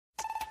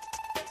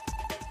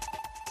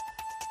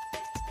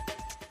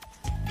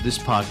This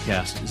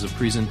podcast is a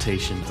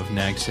presentation of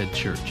Nags Head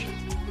Church,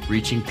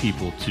 reaching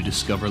people to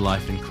discover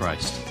life in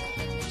Christ.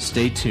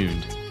 Stay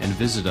tuned and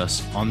visit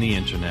us on the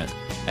internet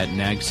at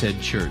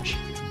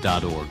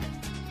nagsheadchurch.org.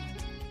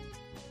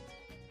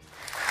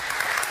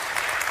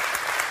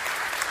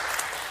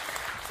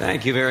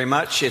 Thank you very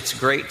much. It's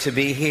great to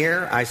be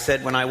here. I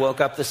said when I woke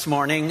up this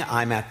morning,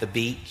 I'm at the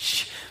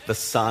beach. The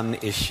sun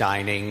is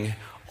shining.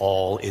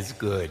 All is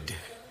good.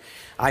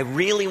 I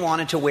really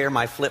wanted to wear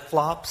my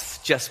flip-flops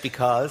just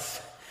because.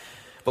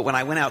 But when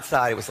I went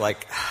outside, it was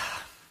like,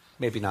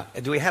 maybe not.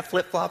 Do we have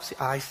flip-flops?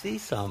 I see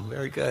some.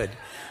 Very good.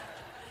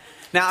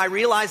 Now, I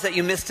realize that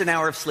you missed an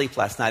hour of sleep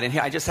last night. And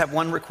here, I just have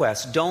one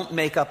request. Don't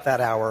make up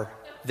that hour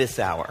this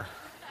hour.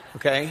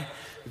 Okay?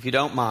 If you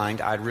don't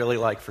mind, I'd really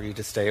like for you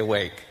to stay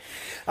awake.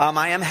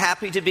 I am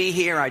happy to be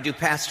here. I do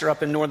pastor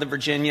up in Northern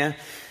Virginia.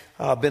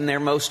 Been there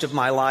most of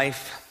my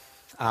life.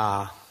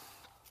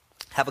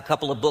 Have a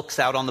couple of books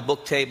out on the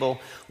book table.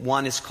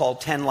 One is called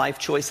 10 Life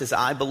Choices.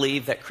 I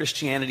believe that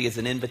Christianity is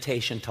an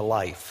invitation to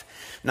life.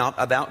 Not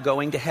about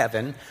going to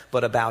heaven,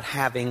 but about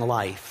having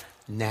life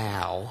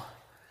now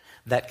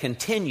that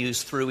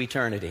continues through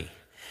eternity.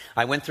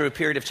 I went through a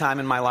period of time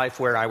in my life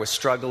where I was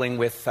struggling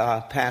with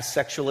past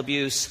sexual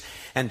abuse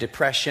and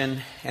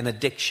depression and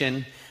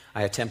addiction.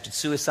 I attempted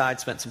suicide,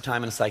 spent some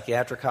time in a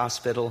psychiatric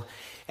hospital,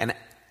 and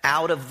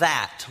out of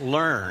that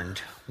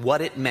learned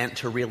what it meant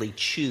to really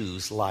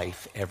choose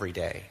life every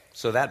day.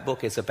 So that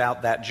book is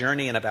about that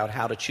journey and about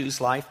how to choose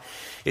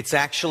life. It's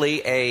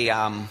actually a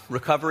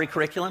recovery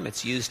curriculum.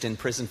 It's used in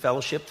prison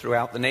fellowship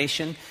throughout the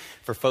nation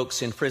for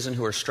folks in prison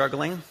who are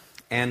struggling,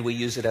 and we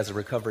use it as a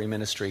recovery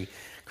ministry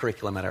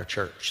curriculum at our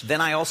church.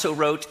 Then I also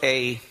wrote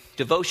a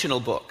devotional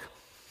book,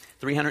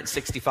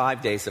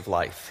 365 Days of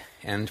Life.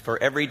 And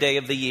for every day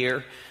of the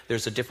year,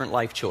 there's a different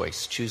life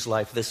choice. Choose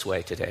life this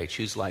way today.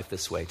 Choose life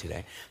this way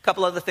today. A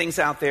couple other things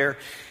out there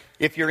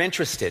if you're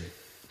interested.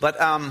 But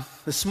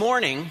this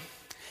morning,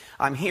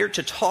 I'm here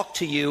to talk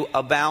to you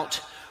about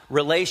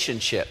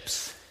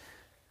relationships.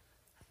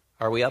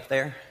 Are we up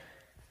there?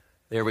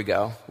 There we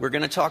go. We're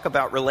going to talk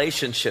about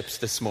relationships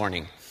this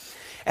morning.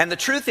 And the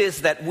truth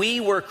is that we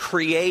were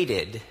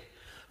created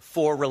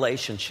for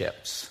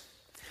relationships.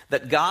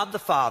 That God the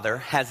Father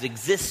has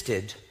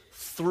existed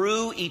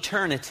through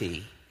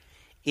eternity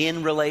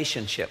in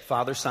relationship,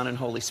 Father, Son, and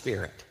Holy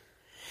Spirit.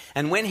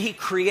 And when He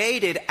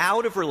created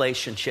out of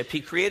relationship,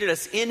 He created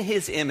us in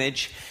His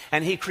image,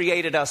 and He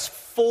created us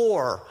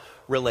for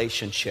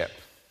relationship.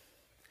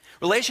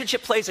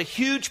 Relationship plays a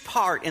huge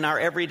part in our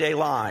everyday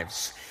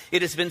lives.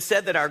 It has been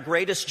said that our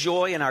greatest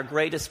joy and our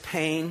greatest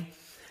pain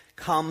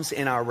comes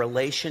in our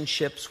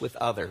relationships with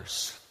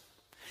others.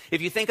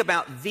 If you think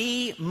about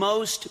the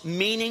most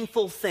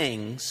meaningful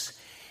things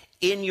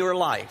in your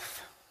life,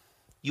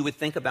 you would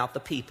think about the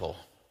people.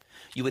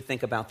 You would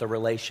think about the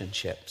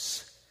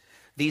relationships.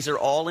 These are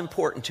all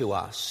important to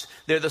us.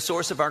 They're the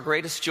source of our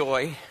greatest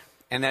joy,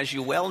 and as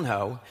you well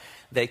know,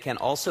 they can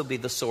also be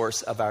the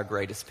source of our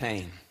greatest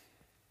pain.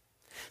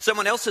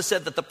 Someone else has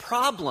said that the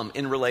problem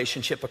in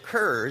relationship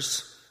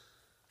occurs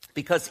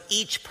because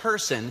each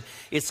person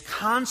is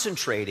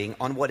concentrating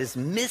on what is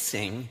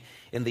missing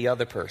in the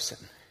other person.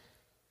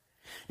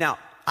 Now,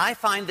 I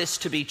find this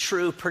to be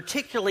true,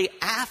 particularly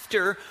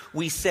after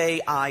we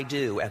say I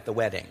do at the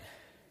wedding.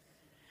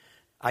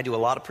 I do a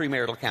lot of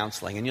premarital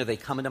counseling, and they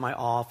come into my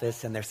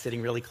office and they're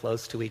sitting really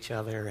close to each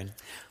other and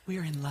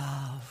we're in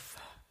love.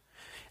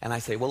 And I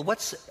say, well,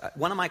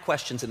 one of my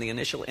questions in the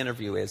initial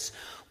interview is,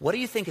 what do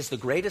you think is the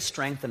greatest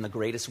strength and the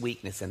greatest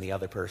weakness in the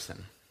other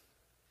person?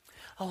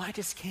 Oh, I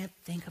just can't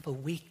think of a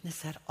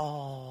weakness at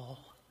all.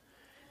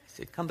 I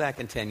said, come back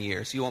in 10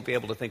 years, you won't be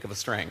able to think of a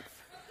strength.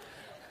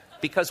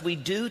 Because we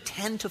do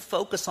tend to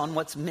focus on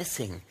what's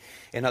missing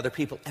in other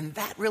people. And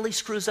that really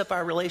screws up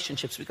our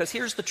relationships. Because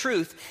here's the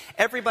truth.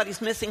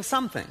 Everybody's missing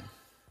something.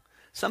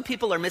 Some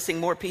people are missing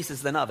more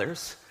pieces than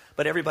others,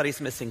 but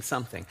everybody's missing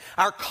something.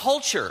 Our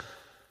culture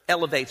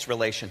elevates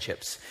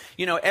relationships.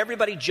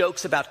 Everybody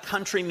jokes about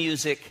country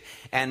music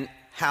and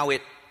how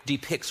it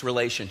depicts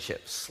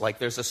relationships. Like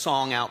there's a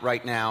song out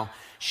right now,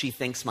 She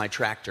Thinks My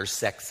Tractor's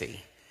Sexy.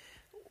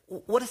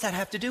 What does that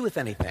have to do with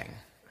anything?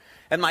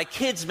 And my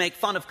kids make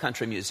fun of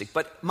country music,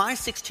 but my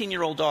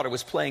 16-year-old daughter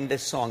was playing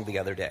this song the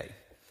other day.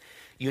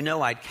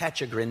 I'd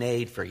catch a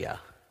grenade for ya.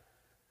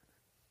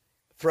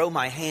 Throw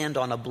my hand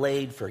on a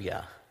blade for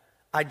ya.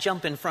 I'd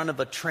jump in front of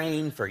a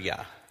train for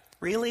ya.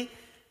 Really?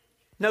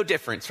 No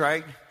difference,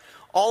 right?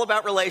 All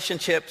about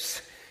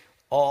relationships,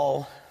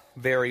 all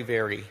very,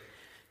 very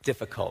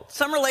difficult.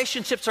 Some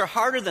relationships are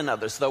harder than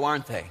others, though,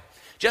 aren't they?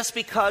 Just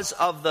because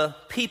of the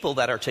people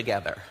that are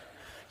together.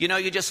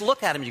 You just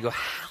look at them and you go,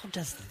 how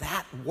does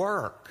that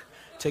work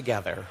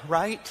together,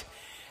 right?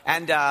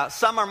 And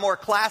some are more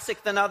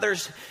classic than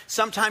others.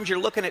 Sometimes you're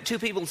looking at two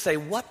people and say,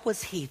 what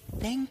was he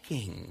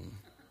thinking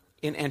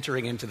in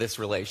entering into this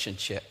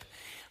relationship?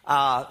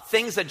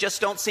 Things that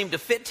just don't seem to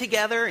fit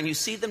together, and you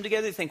see them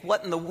together, you think,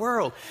 what in the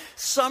world?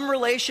 Some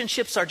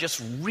relationships are just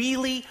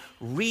really,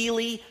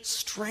 really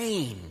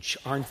strange,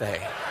 aren't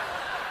they?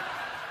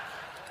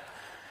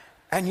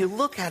 And you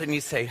look at it and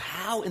you say,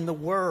 how in the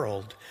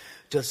world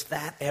does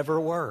that ever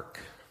work?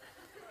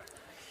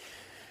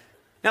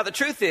 Now, the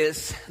truth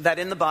is that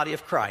in the body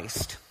of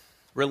Christ,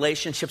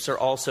 relationships are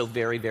also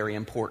very, very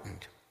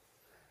important.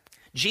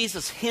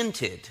 Jesus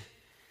hinted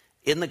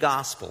in the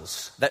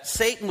Gospels that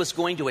Satan was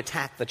going to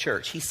attack the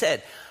church. He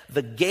said,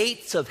 the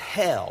gates of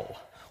hell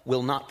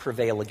will not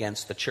prevail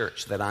against the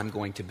church that I'm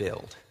going to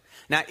build.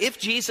 Now, if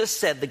Jesus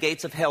said the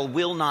gates of hell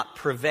will not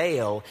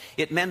prevail,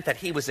 it meant that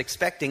he was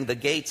expecting the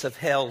gates of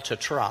hell to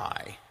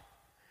try.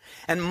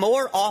 And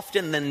more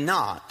often than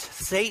not,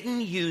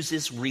 Satan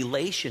uses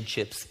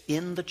relationships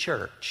in the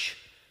church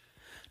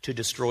to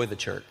destroy the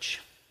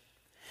church.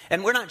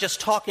 And we're not just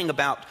talking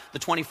about the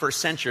 21st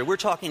century. We're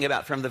talking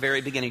about from the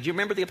very beginning. Do you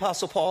remember the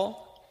Apostle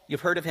Paul?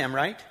 You've heard of him,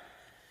 right?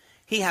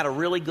 He had a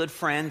really good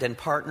friend and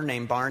partner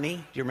named Barney.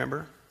 Do you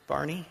remember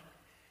Barney?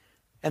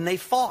 And they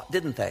fought,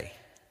 didn't they?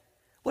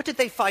 What did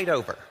they fight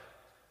over?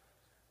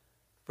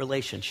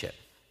 Relationship.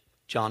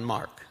 John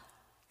Mark.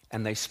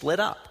 And they split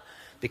up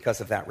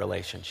because of that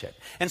relationship.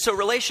 And so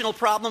relational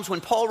problems,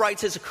 when Paul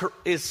writes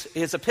his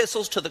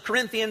epistles to the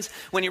Corinthians,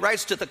 when he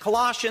writes to the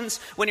Colossians,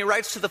 when he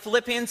writes to the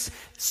Philippians,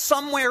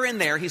 somewhere in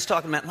there he's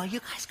talking about, well, you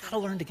guys got to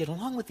learn to get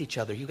along with each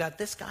other. You got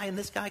this guy and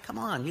this guy, come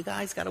on, you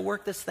guys got to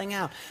work this thing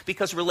out.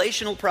 Because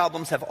relational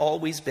problems have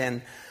always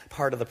been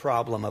part of the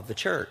problem of the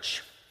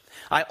church.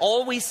 I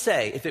always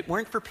say, if it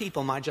weren't for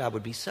people, my job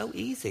would be so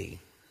easy.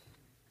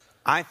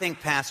 I think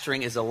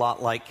pastoring is a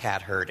lot like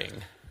cat herding.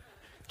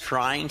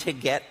 Trying to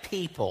get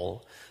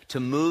people to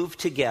move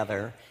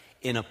together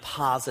in a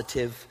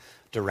positive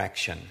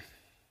direction.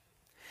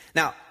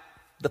 Now,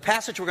 the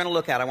passage we're going to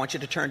look at, I want you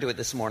to turn to it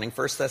this morning,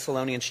 1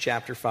 Thessalonians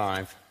chapter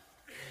 5.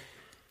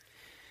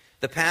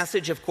 The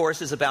passage, of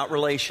course, is about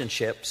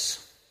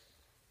relationships.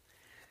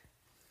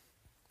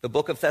 The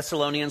book of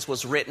Thessalonians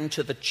was written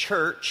to the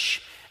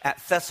church at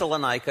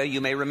Thessalonica.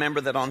 You may remember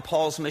that on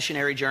Paul's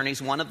missionary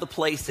journeys, one of the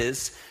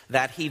places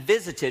that he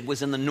visited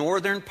was in the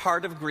northern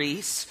part of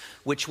Greece,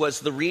 which was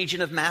the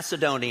region of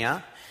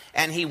Macedonia,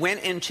 and he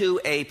went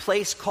into a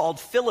place called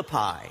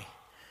Philippi.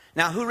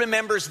 Now, who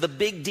remembers the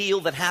big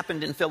deal that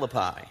happened in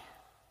Philippi?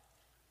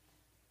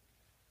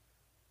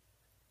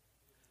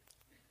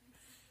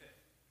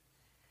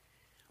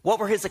 What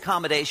were his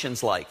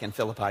accommodations like in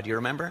Philippi? Do you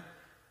remember?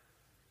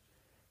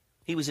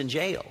 He was in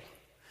jail.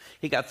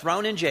 He got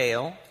thrown in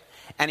jail.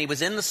 And he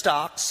was in the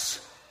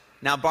stocks.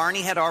 Now,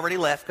 Barney had already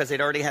left because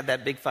they'd already had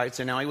that big fight.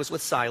 So now he was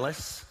with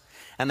Silas.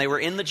 And they were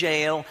in the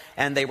jail.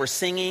 And they were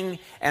singing.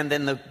 And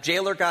then the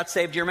jailer got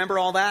saved. Do you remember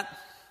all that?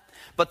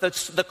 But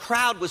the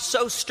crowd was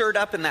so stirred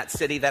up in that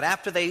city that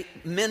after they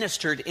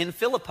ministered in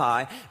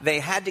Philippi, they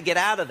had to get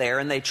out of there.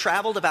 And they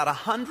traveled about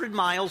 100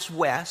 miles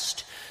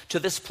west to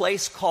this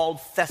place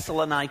called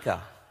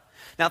Thessalonica.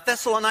 Now,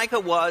 Thessalonica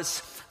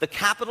was the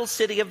capital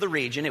city of the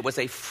region. It was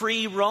a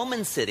free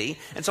Roman city.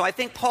 And so I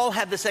think Paul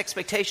had this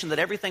expectation that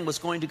everything was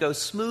going to go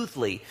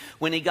smoothly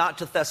when he got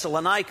to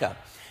Thessalonica.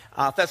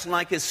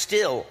 Thessalonica is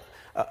still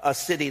a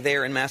city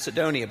there in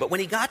Macedonia. But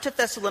when he got to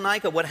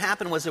Thessalonica, what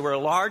happened was there were a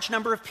large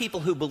number of people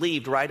who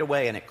believed right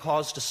away, and it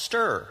caused a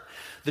stir.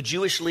 The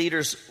Jewish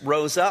leaders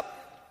rose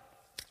up,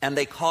 and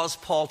they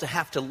caused Paul to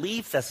have to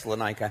leave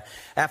Thessalonica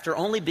after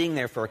only being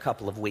there for a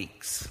couple of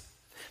weeks.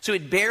 So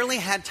he'd barely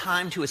had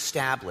time to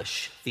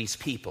establish these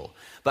people.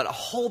 But a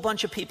whole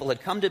bunch of people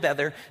had come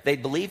together, they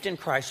believed in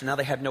Christ, and now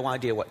they had no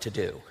idea what to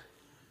do.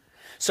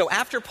 So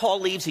after Paul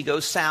leaves, he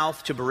goes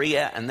south to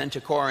Berea and then to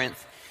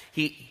Corinth.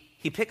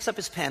 He picks up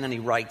his pen and he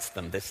writes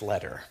them this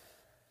letter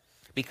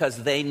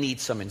because they need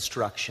some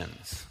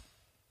instructions.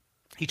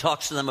 He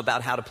talks to them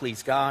about how to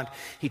please God.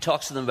 He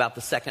talks to them about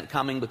the second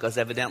coming because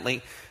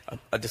evidently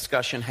a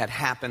discussion had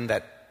happened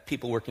that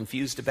people were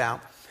confused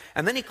about.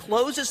 And then he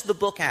closes the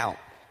book out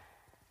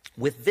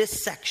with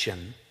this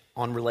section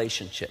on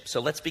relationships. So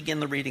let's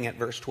begin the reading at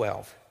verse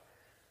 12.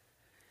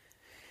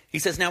 He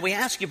says, "Now we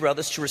ask you,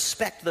 brothers, to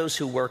respect those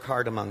who work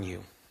hard among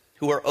you,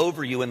 who are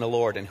over you in the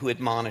Lord and who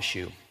admonish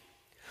you.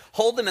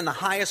 Hold them in the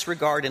highest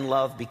regard and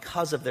love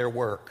because of their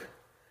work.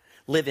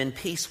 Live in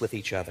peace with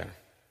each other.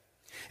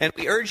 And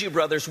we urge you,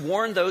 brothers,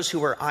 warn those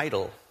who are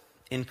idle,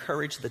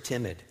 encourage the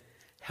timid,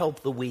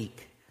 help the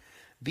weak,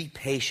 be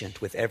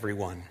patient with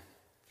everyone.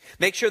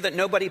 Make sure that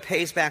nobody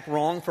pays back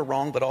wrong for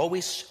wrong, but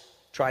always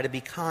try to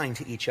be kind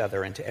to each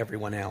other and to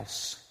everyone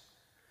else.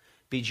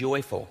 Be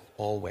joyful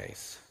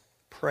always.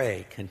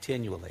 Pray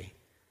continually.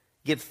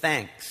 Give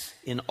thanks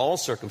in all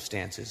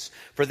circumstances,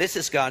 for this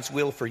is God's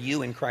will for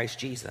you in Christ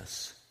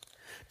Jesus.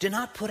 Do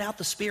not put out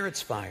the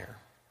Spirit's fire.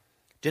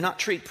 Do not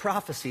treat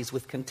prophecies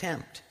with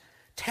contempt.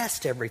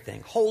 Test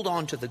everything. Hold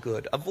on to the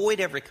good. Avoid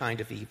every kind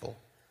of evil.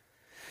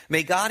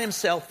 May God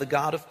himself, the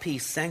God of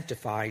peace,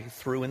 sanctify you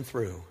through and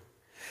through.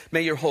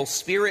 May your whole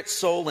spirit,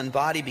 soul, and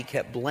body be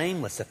kept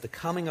blameless at the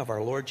coming of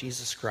our Lord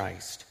Jesus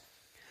Christ.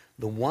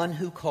 The one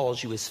who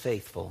calls you is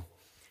faithful,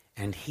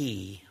 and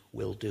he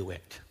will do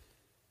it."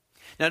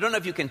 Now, I don't know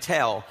if you can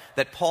tell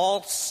that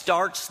Paul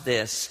starts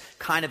this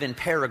kind of in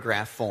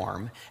paragraph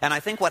form, and I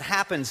think what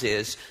happens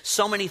is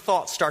so many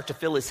thoughts start to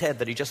fill his head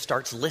that he just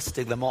starts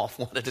listing them off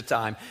one at a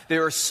time.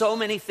 There are so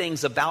many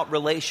things about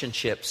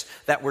relationships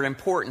that were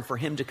important for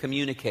him to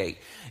communicate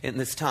in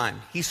this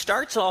time. He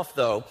starts off,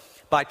 though,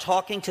 by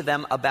talking to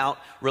them about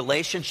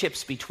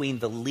relationships between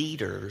the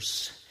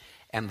leaders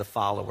and the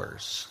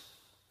followers.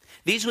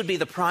 These would be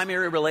the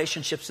primary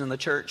relationships in the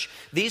church.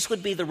 These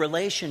would be the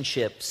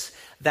relationships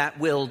that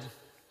will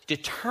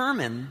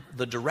determine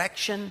the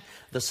direction,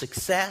 the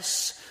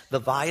success, the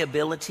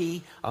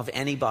viability of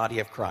any body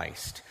of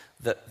Christ.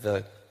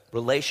 The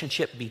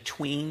relationship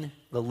between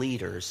the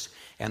leaders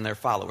and their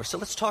followers. So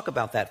let's talk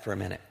about that for a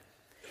minute.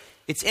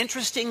 It's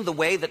interesting the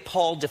way that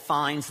Paul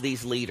defines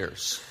these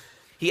leaders.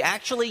 He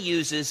actually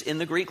uses, in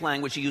the Greek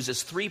language, he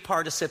uses 3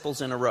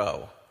 participles in a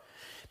row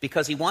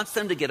because he wants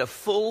them to get a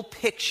full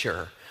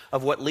picture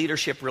of what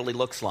leadership really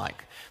looks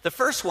like. The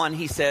first one,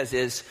 he says,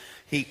 is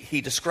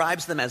he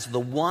describes them as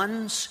the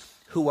ones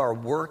who are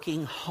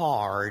working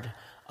hard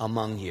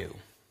among you.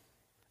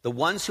 The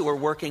ones who are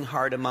working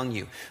hard among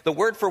you. The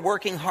word for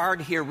working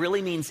hard here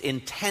really means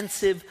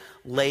intensive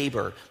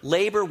labor.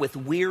 Labor with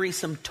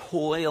wearisome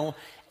toil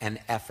and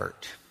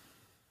effort.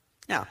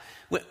 Now,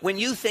 when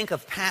you think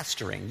of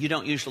pastoring, you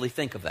don't usually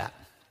think of that.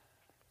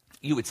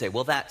 You would say,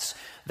 well, that's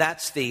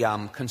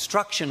the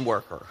construction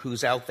worker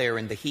who's out there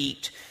in the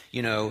heat,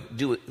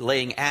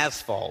 laying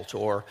asphalt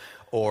or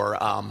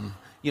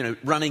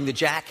running the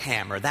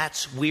jackhammer.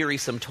 That's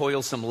wearisome,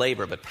 toilsome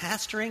labor. But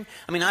pastoring,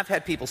 I've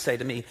had people say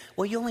to me,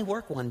 well, you only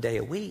work 1 day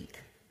a week.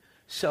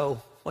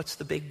 So what's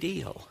the big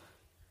deal?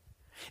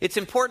 It's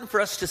important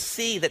for us to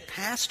see that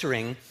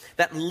pastoring,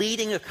 that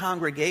leading a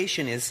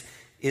congregation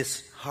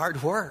is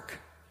hard work.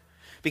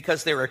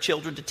 Because there are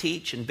children to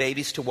teach and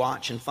babies to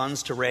watch and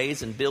funds to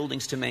raise and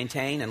buildings to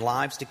maintain and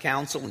lives to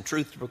counsel and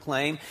truth to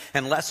proclaim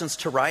and lessons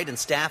to write and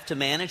staff to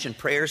manage and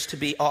prayers to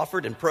be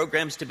offered and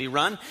programs to be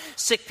run,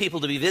 sick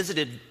people to be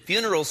visited,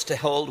 funerals to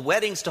hold,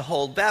 weddings to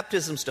hold,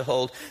 baptisms to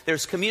hold.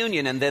 There's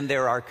communion, and then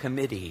there are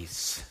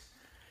committees.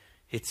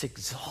 It's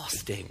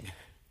exhausting.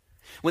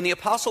 When the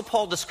Apostle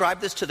Paul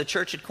described this to the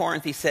church at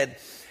Corinth, he said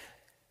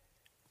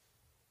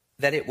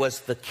that it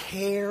was the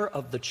care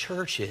of the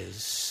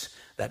churches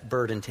that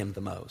burdened him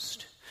the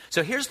most.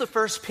 So here's the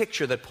first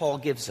picture that Paul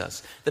gives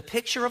us. The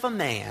picture of a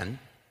man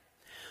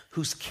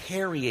who's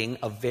carrying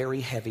a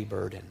very heavy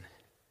burden.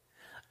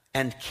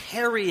 And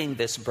carrying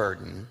this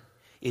burden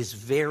is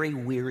very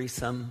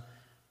wearisome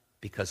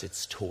because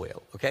it's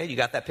toil. Okay, you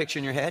got that picture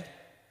in your head?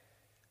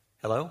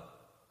 Hello?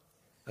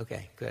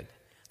 Okay, good.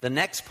 The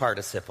next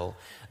participle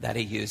that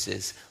he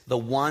uses, the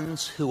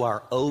ones who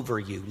are over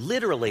you.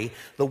 Literally,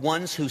 the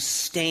ones who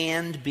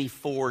stand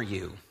before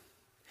you.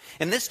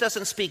 And this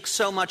doesn't speak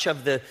so much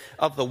of the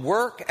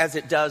work as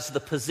it does the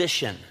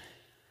position.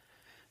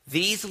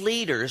 These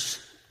leaders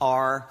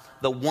are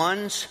the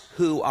ones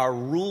who are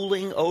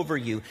ruling over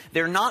you.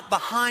 They're not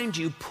behind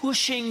you,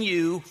 pushing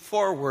you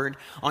forward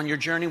on your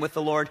journey with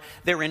the Lord.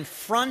 They're in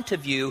front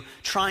of you,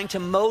 trying to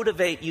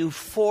motivate you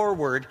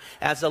forward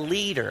as a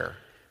leader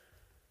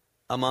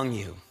among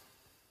you.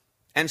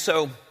 And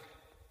so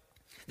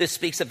this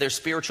speaks of their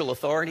spiritual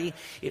authority.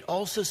 It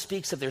also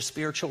speaks of their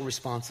spiritual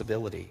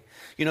responsibility.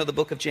 The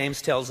book of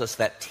James tells us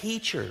that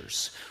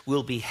teachers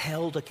will be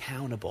held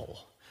accountable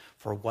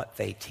for what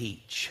they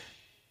teach.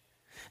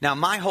 Now,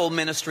 my whole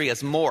ministry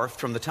has morphed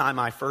from the time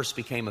I first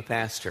became a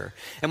pastor.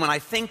 And when I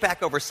think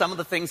back over some of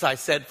the things I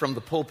said from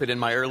the pulpit in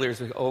my earlier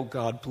years, oh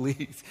God,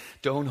 please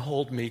don't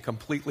hold me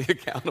completely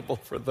accountable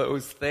for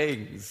those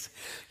things.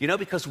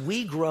 Because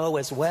we grow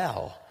as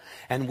well.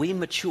 And we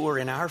mature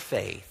in our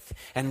faith,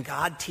 and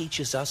God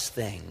teaches us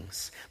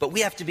things. But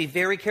we have to be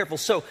very careful.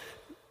 So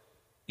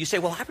you say,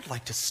 well, I would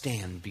like to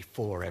stand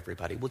before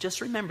everybody. Well,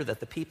 just remember that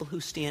the people who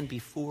stand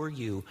before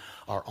you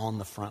are on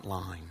the front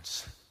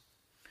lines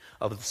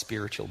of the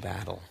spiritual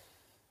battle.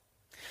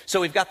 So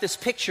we've got this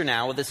picture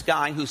now of this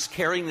guy who's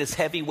carrying this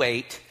heavy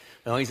weight.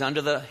 He's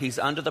under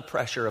the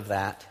pressure of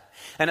that.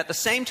 And at the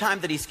same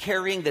time that he's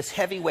carrying this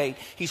heavy weight,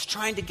 he's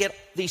trying to get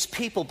these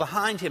people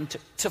behind him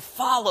to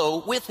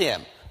follow with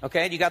him.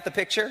 Okay, you got the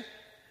picture?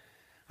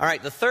 All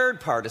right, the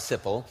third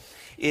participle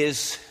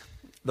is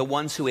the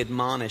ones who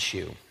admonish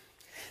you.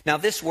 Now,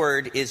 this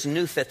word is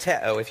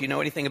noutheteo. If you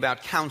know anything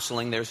about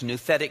counseling, there's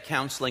nouthetic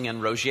counseling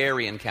and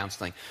Rogerian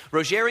counseling.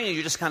 Rogerian,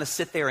 you just kind of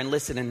sit there and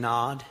listen and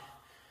nod.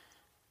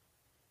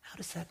 How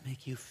does that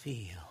make you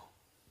feel?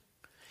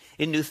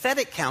 In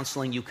nouthetic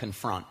counseling, you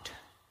confront,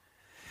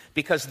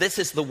 because this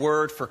is the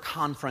word for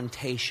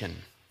confrontation.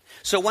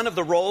 So one of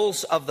the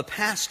roles of the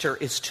pastor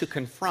is to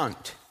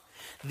confront.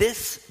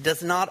 This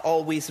does not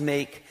always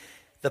make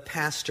the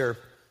pastor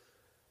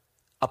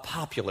a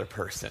popular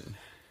person.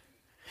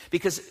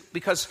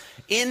 Because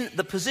in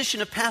the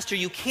position of pastor,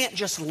 you can't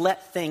just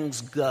let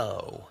things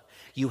go.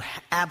 You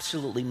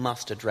absolutely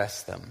must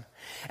address them.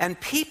 And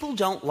people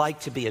don't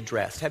like to be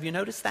addressed. Have you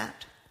noticed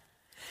that?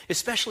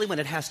 Especially when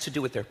it has to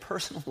do with their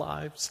personal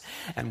lives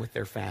and with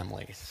their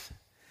families.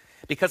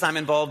 Because I'm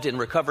involved in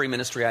recovery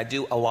ministry, I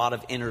do a lot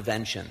of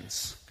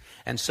interventions.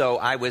 And so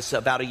I was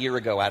about a year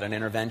ago at an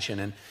intervention,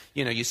 and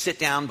you sit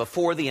down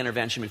before the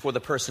intervention, before the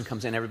person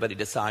comes in, everybody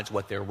decides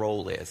what their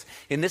role is.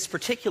 In this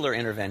particular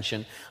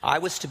intervention, I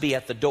was to be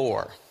at the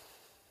door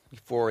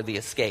before the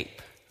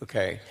escape,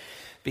 okay?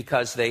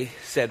 Because they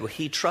said, well,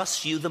 he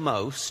trusts you the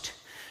most,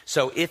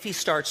 so if he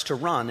starts to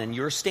run and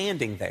you're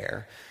standing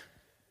there,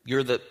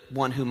 you're the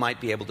one who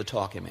might be able to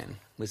talk him in.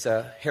 He was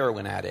a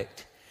heroin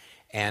addict,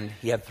 and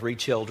he had 3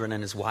 children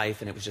and his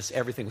wife, and it was just,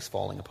 everything was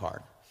falling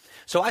apart.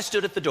 So I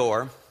stood at the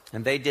door,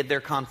 and they did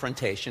their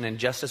confrontation, and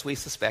just as we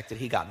suspected,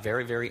 he got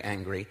very, very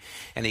angry,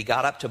 and he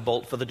got up to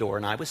bolt for the door,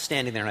 and I was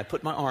standing there, and I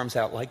put my arms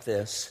out like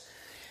this,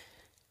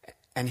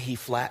 and he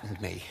flattened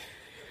me.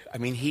 I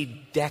mean,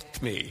 he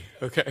decked me,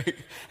 okay?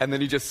 And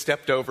then he just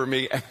stepped over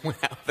me and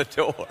went out the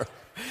door.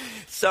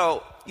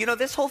 So,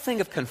 this whole thing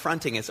of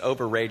confronting is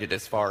overrated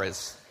as far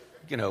as,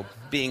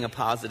 being a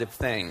positive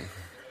thing.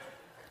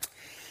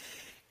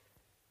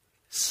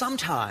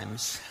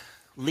 Sometimes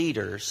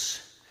leaders,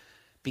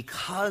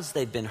 because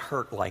they've been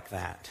hurt like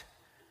that,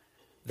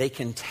 they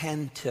can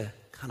tend to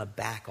kind of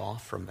back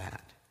off from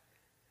that.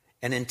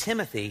 And in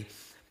Timothy,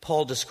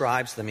 Paul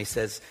describes them. He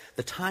says,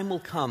 the time will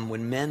come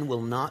when men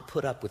will not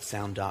put up with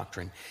sound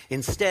doctrine.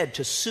 Instead,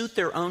 to suit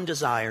their own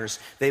desires,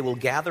 they will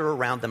gather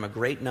around them a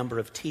great number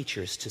of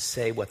teachers to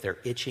say what their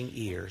itching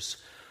ears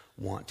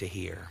want to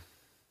hear.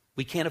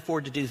 We can't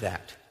afford to do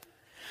that.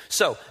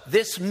 So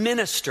this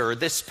minister,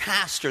 this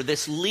pastor,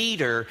 this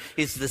leader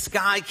is this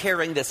guy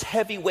carrying this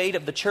heavy weight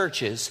of the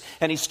churches,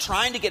 and he's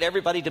trying to get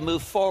everybody to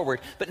move forward,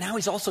 but now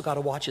he's also got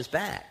to watch his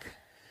back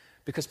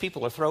because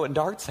people are throwing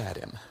darts at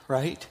him,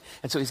 right?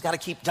 And so he's got to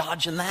keep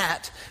dodging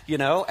that,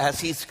 as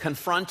he's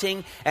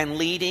confronting and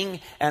leading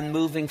and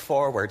moving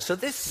forward. So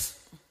this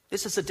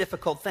is a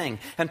difficult thing.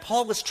 And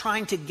Paul was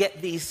trying to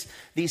get these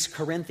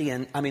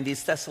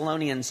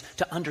Thessalonians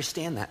to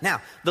understand that.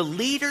 Now, the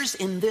leaders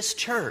in this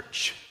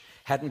church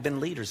hadn't been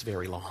leaders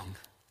very long.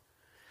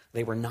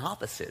 They were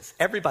novices.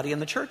 Everybody in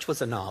the church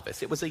was a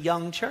novice. It was a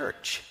young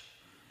church.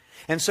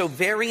 And so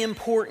very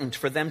important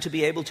for them to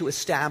be able to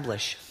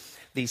establish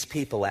these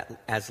people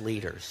as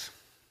leaders.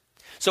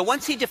 So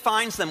once he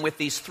defines them with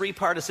these 3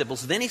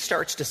 participles, then he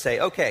starts to say,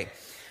 okay,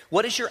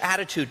 what is your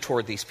attitude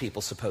toward these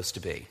people supposed to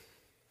be?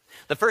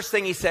 The first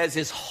thing he says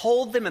is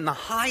hold them in the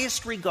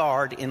highest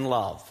regard in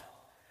love.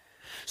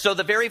 So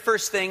the very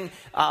first thing,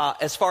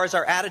 as far as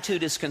our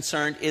attitude is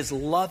concerned, is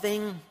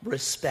loving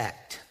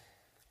respect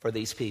for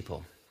these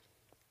people.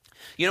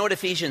 You know what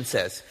Ephesians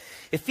says?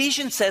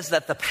 Ephesians says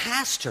that the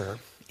pastor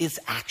is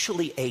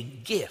actually a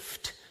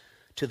gift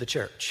to the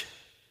church.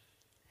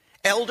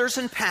 Elders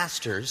and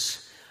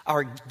pastors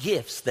are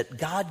gifts that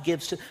God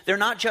gives to. They're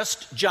not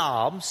just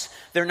jobs.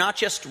 They're not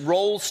just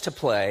roles to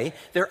play.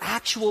 They're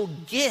actual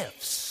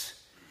gifts.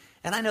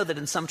 And I know that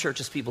in some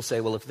churches people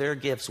say, well, if they're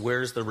gifts,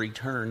 where's the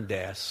return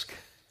desk?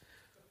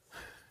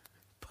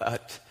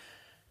 But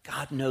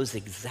God knows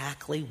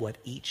exactly what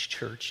each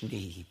church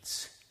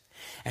needs.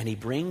 And he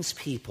brings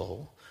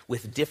people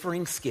with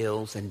differing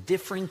skills and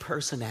differing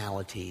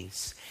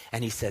personalities.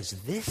 And he says,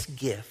 this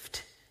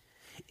gift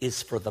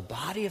is for the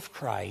body of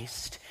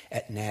Christ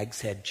at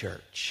Nags Head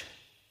Church.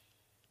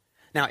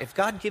 Now, if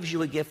God gives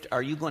you a gift,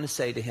 are you going to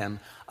say to him,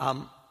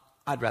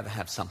 I'd rather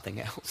have something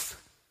else?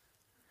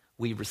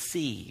 We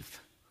receive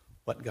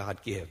what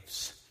God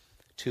gives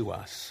to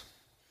us.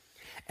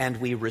 And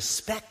we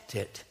respect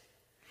it,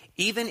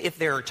 even if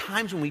there are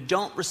times when we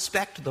don't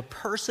respect the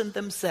person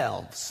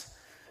themselves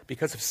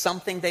because of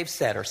something they've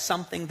said or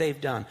something they've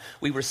done.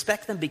 We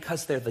respect them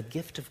because they're the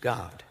gift of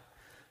God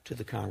to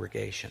the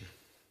congregation.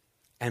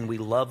 And we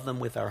love them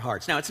with our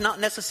hearts. Now, it's not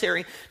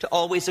necessary to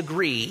always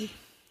agree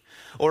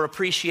or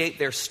appreciate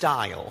their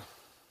style.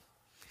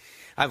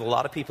 I have a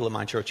lot of people in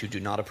my church who do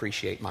not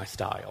appreciate my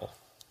style.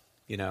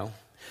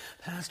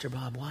 Pastor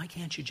Bob, why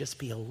can't you just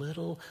be a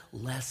little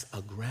less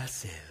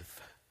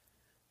aggressive?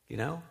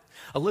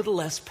 A little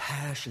less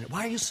passionate.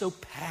 Why are you so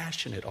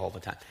passionate all the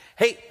time?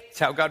 Hey, it's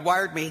how God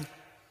wired me.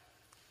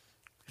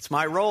 It's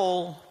my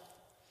role.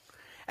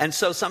 And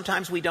so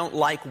sometimes we don't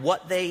like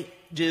what they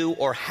do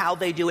or how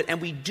they do it,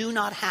 and we do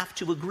not have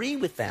to agree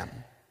with them.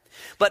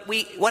 But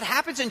what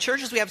happens in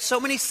churches, we have so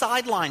many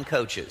sideline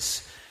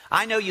coaches.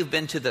 I know you've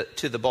been to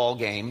the ball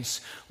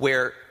games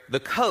where the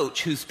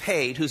coach who's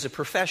paid, who's a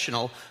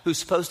professional, who's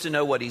supposed to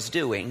know what he's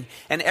doing,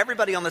 and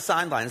everybody on the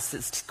sidelines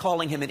is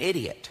calling him an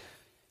idiot.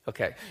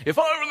 Okay, if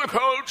I were the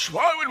coach,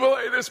 why would we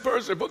play this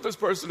person, put this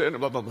person in,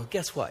 blah, blah, blah.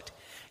 Guess what?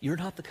 You're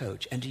not the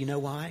coach. And do you know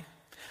why?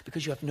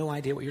 Because you have no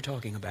idea what you're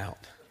talking about.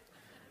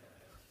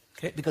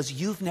 Okay? Because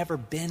you've never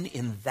been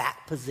in that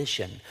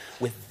position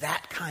with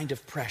that kind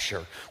of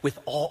pressure, with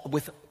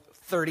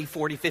 30,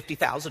 40,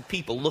 50,000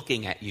 people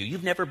looking at you.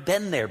 You've never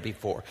been there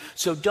before.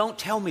 So don't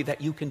tell me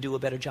that you can do a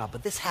better job.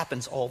 But this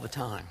happens all the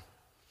time.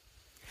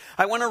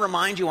 I want to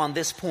remind you on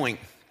this point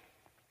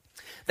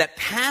that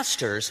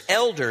pastors,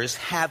 elders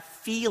have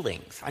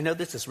feelings. I know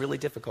this is really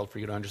difficult for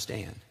you to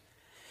understand.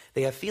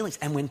 They have feelings.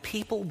 And when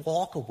people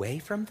walk away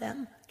from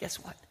them, guess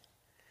what?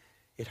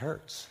 It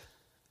hurts.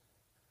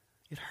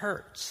 It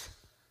hurts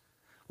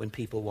when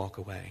people walk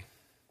away.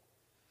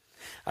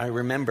 I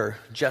remember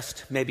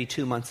just maybe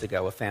 2 months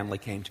ago, a family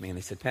came to me and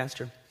they said,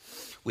 Pastor,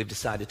 we've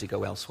decided to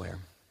go elsewhere,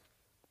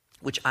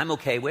 which I'm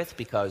okay with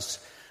because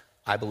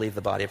I believe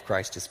the body of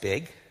Christ is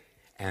big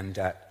and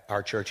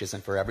our church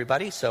isn't for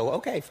everybody, so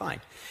okay,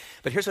 fine.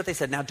 But here's what they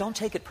said, now don't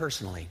take it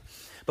personally,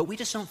 but we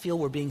just don't feel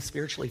we're being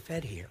spiritually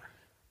fed here.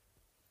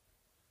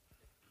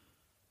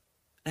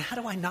 Now, how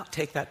do I not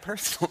take that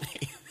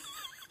personally?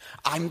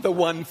 I'm the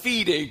one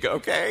feeding,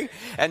 okay?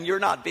 And you're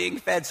not being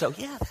fed, so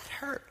yeah, that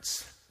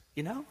hurts,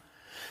 you know?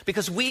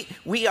 Because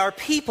we are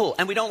people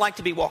and we don't like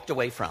to be walked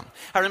away from.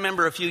 I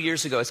remember a few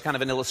years ago, as kind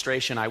of an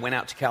illustration, I went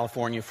out to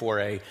California for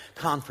a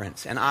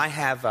conference, and I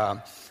have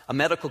a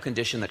medical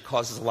condition that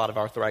causes a lot of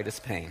arthritis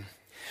pain.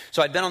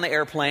 So I'd been on the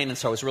airplane, and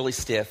so I was really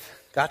stiff,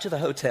 got to the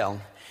hotel,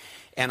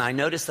 and I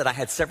noticed that I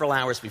had several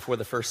hours before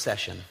the first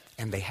session,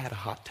 and they had a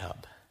hot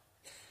tub.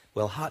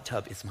 Well, hot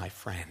tub is my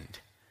friend.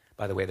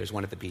 By the way, there's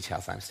one at the beach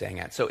house I'm staying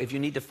at. So if you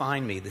need to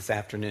find me this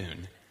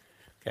afternoon,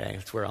 okay,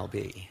 that's where I'll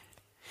be.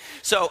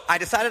 So I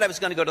decided I was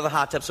going to go to the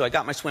hot tub, so I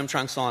got my swim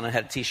trunks on, I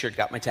had a t-shirt,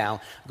 got my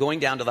towel, going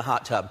down to the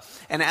hot tub.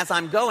 And as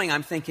I'm going,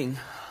 I'm thinking,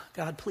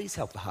 God, please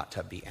help the hot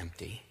tub be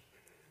empty.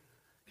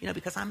 You know,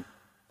 because I'm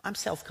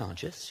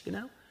self-conscious, you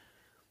know.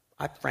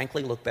 I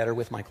frankly look better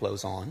with my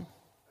clothes on.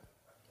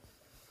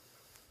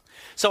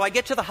 So I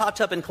get to the hot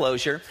tub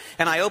enclosure,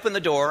 and I open the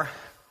door.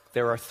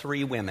 There are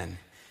 3 women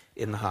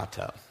in the hot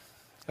tub,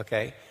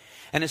 okay?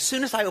 And as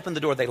soon as I open the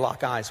door, they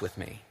lock eyes with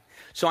me.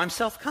 So I'm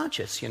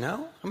self-conscious, you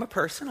know? I'm a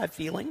person, I have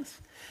feelings.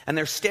 And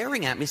they're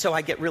staring at me, so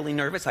I get really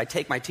nervous. I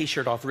take my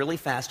t-shirt off really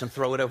fast and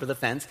throw it over the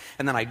fence,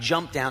 and then I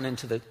jump down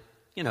into the,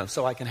 you know,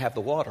 so I can have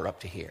the water up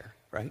to here,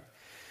 right?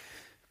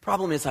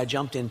 Problem is I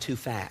jumped in too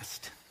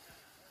fast.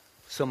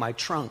 So my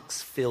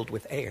trunk's filled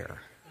with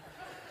air.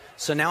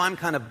 So now I'm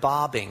kind of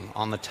bobbing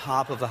on the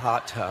top of the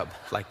hot tub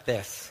like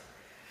this.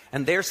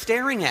 And they're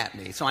staring at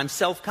me, so I'm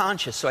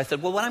self-conscious. So I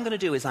said, well, what I'm going to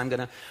do is I'm going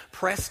to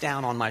press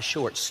down on my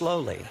shorts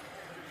slowly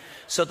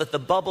so that the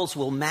bubbles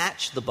will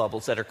match the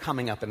bubbles that are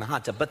coming up in the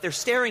hot tub. But they're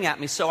staring at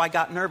me, so I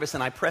got nervous,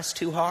 and I pressed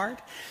too hard.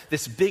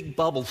 This big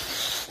bubble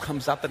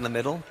comes up in the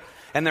middle,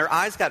 and their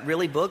eyes got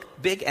really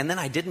big, and then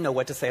I didn't know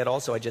what to say at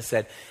all, so I just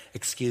said,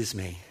 excuse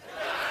me.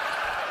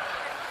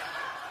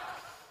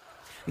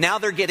 Now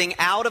they're getting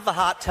out of the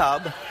hot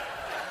tub,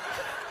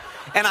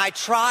 and I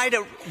try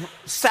to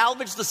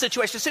salvage the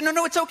situation. I say,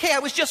 no, it's okay. I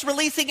was just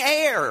releasing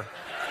air.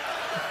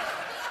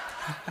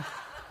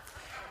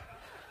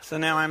 So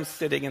now I'm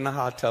sitting in the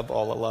hot tub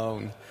all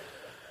alone,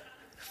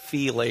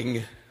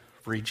 feeling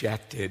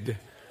rejected.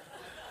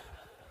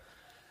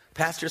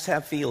 Pastors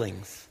have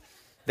feelings.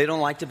 They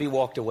don't like to be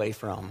walked away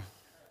from.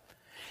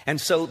 And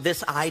so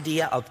this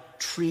idea of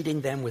treating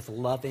them with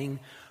loving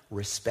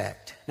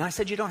respect. Now, I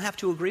said you don't have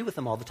to agree with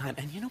them all the time.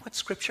 And you know what?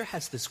 Scripture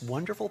has this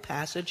wonderful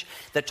passage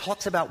that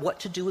talks about what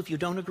to do if you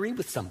don't agree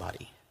with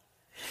somebody.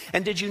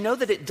 And did you know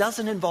that it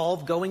doesn't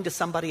involve going to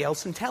somebody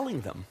else and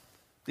telling them?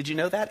 Did you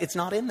know that? It's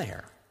not in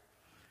there.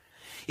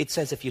 It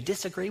says if you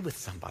disagree with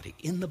somebody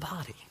in the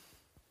body,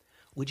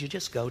 would you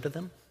just go to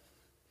them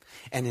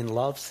and in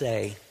love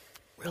say,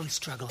 really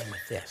struggling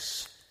with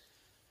this?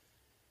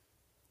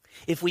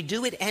 If we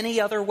do it any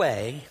other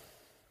way,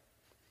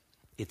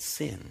 it's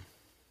sin.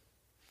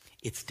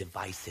 It's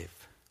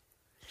divisive.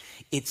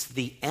 It's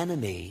the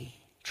enemy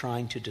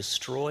trying to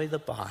destroy the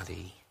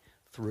body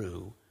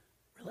through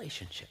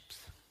relationships.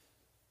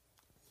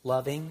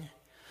 Loving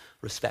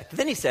respect.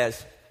 Then he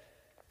says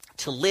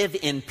to live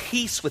in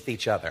peace with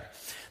each other.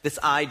 This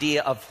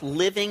idea of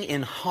living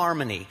in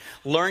harmony,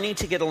 learning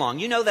to get along.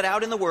 You know that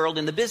out in the world,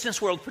 in the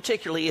business world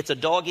particularly, it's a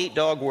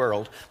dog-eat-dog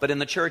world. But in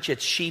the church,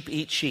 it's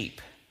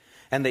sheep-eat-sheep.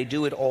 And they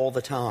do it all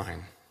the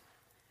time.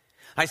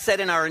 I said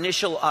in our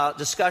initial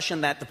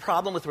discussion that the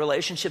problem with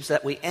relationships is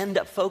that we end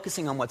up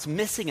focusing on what's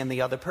missing in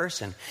the other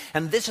person.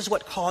 And this is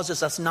what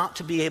causes us not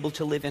to be able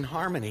to live in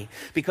harmony,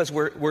 because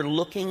we're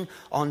looking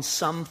on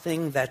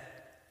something that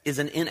is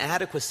an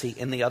inadequacy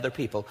in the other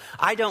people.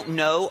 I don't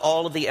know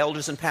all of the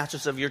elders and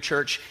pastors of your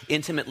church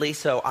intimately,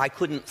 so I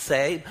couldn't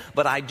say,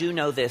 but I do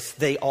know this: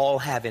 they all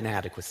have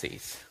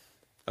inadequacies,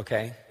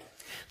 okay?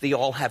 They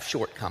all have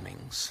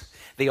shortcomings.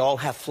 They all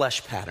have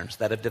flesh patterns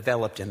that have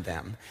developed in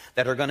them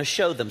that are going to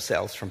show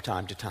themselves from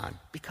time to time,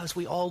 because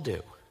we all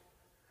do.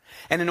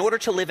 And in order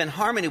to live in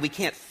harmony, we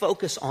can't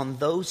focus on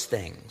those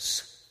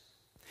things.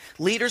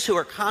 Leaders who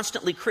are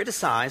constantly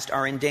criticized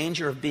are in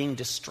danger of being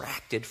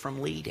distracted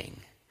from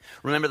leading.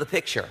 Remember the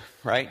picture,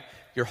 right?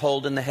 You're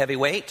holding the heavy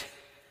weight,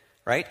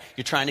 right?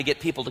 You're trying to get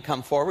people to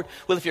come forward.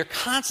 Well, if you're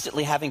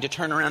constantly having to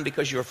turn around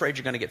because you're afraid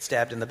you're going to get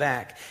stabbed in the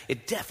back,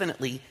 it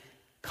definitely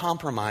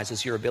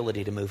compromises your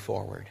ability to move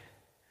forward.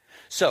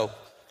 So,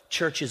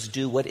 churches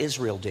do what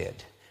Israel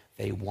did.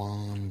 They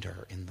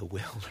wander in the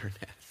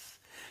wilderness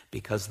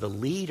because the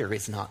leader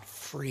is not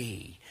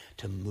free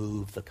to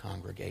move the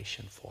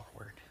congregation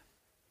forward.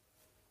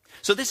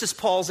 So this is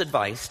Paul's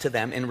advice to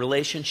them in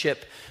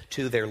relationship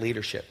to their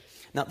leadership.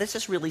 Now, this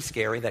is really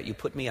scary that you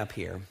put me up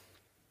here.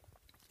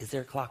 Is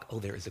there a clock? Oh,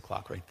 there is a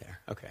clock right there.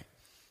 Okay,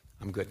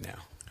 I'm good now.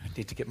 I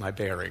need to get my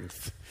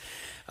bearings.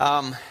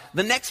 The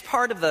next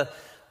part of the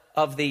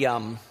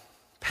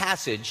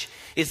passage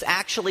is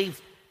actually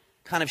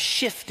kind of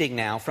shifting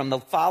now from the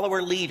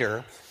follower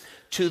leader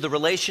to the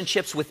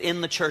relationships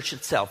within the church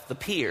itself, the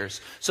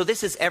peers. So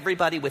this is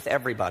everybody with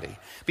everybody.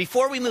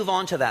 Before we move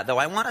on to that, though,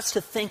 I want us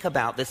to think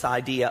about this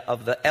idea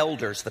of the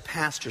elders, the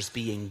pastors,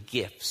 being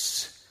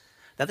gifts.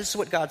 Now, this is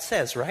what God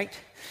says, right?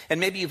 And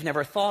maybe you've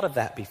never thought of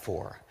that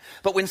before.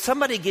 But when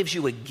somebody gives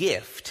you a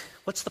gift,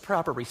 what's the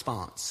proper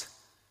response?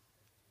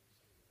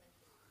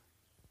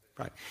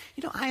 Right.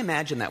 You know, I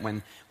imagine that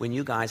when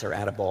you guys are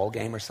at a ball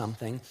game or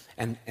something,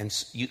 and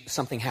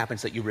something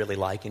happens that you really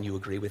like and you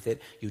agree with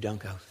it, you don't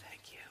go,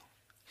 thank you.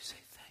 You say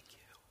thank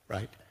you,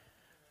 right?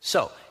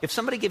 So, if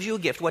somebody gives you a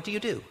gift, what do?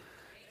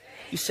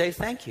 You say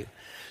thank you.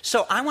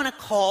 So, I want to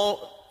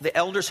call the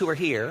elders who are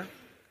here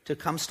to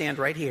come stand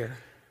right here.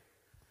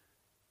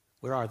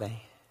 Where are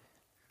they?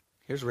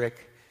 Here's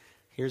Rick.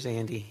 Here's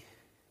Andy.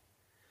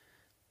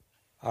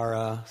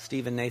 Are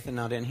Steve and Nathan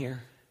not in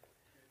here?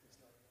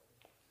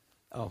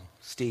 Oh,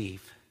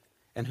 Steve.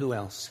 And who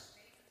else?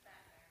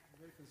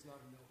 Nathan's not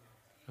in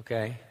Millville.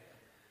 Okay.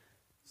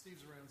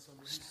 Steve's around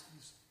somewhere.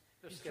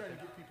 He's trying to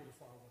get people to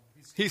follow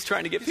him. He's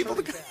trying to get people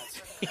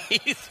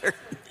to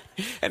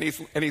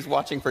and he's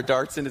watching for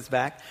darts in his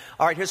back.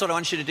 All right, here's what I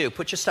want you to do.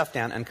 Put your stuff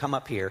down and come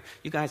up here.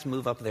 You guys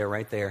move up there,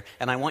 right there.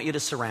 And I want you to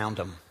surround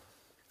them.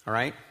 All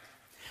right?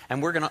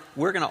 And we're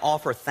gonna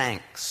offer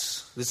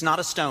thanks. This is not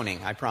a stoning,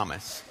 I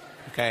promise.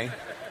 Okay?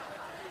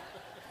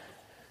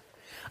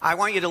 I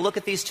want you to look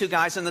at these two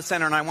guys in the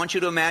center, and I want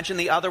you to imagine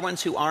the other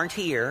ones who aren't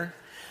here.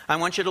 I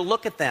want you to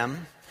look at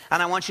them,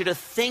 and I want you to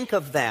think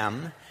of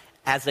them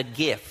as a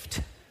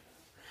gift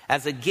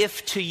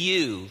to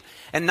you.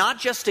 And not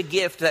just a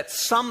gift that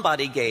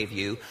somebody gave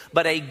you,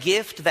 but a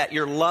gift that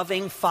your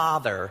loving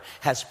Father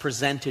has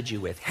presented you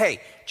with.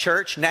 Hey,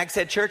 church, Nags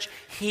Head Church,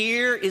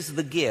 here is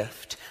the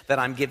gift that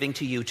I'm giving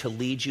to you to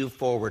lead you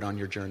forward on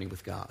your journey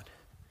with God.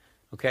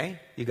 Okay?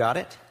 You got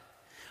it?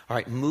 All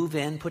right, move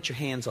in, put your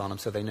hands on them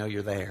so they know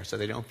you're there, so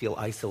they don't feel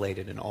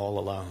isolated and all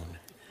alone.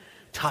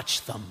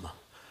 Touch them.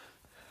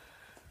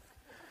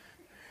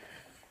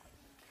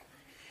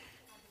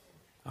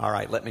 All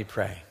right, let me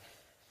pray.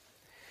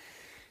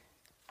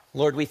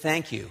 Lord, we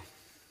thank you.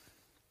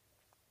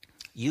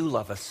 You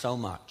love us so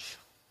much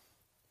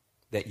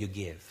that you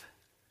give.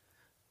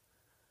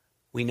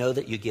 We know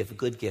that you give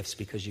good gifts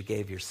because you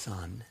gave your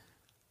Son.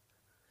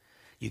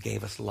 You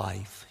gave us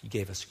life. You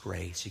gave us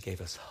grace. You gave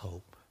us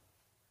hope.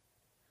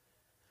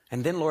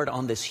 And then, Lord,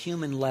 on this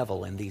human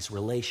level in these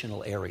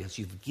relational areas,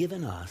 you've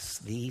given us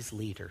these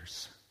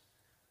leaders,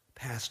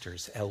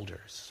 pastors,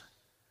 elders,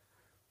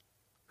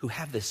 who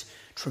have this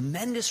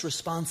tremendous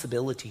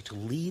responsibility to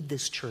lead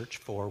this church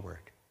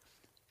forward,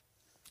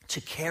 to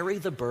carry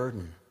the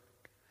burden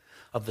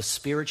of the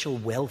spiritual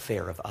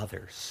welfare of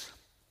others.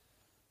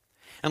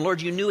 And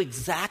Lord, you knew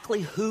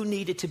exactly who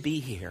needed to be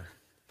here.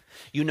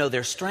 You know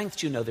their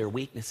strengths, you know their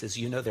weaknesses,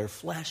 you know their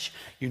flesh,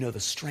 you know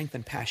the strength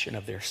and passion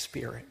of their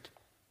spirit.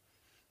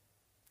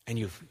 And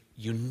you've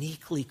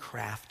uniquely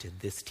crafted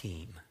this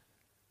team.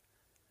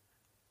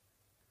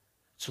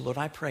 So Lord,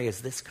 I pray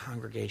as this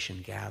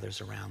congregation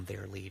gathers around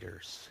their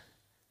leaders,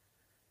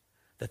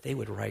 that they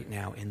would right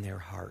now in their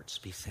hearts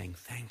be saying,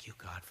 thank you,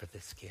 God, for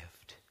this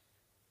gift.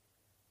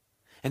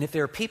 And if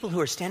there are people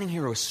who are standing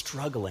here who are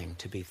struggling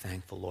to be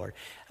thankful, Lord,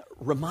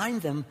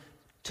 remind them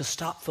to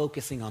stop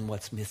focusing on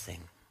what's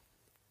missing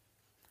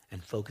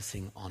and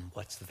focusing on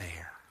what's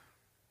there.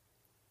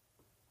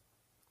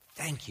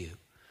 Thank you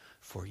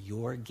for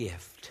your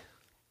gift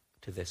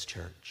to this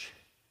church.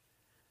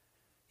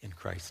 In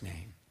Christ's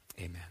name,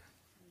 amen.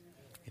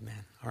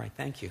 Amen. All right,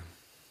 thank you.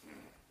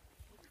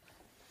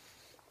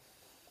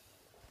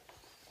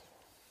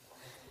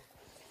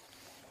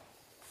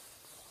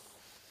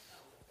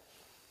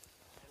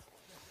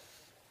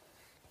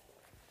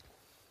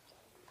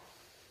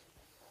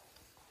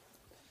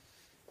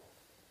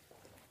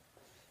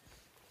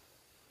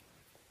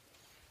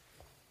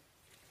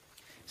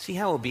 See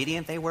how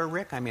obedient they were,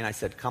 Rick? I mean, I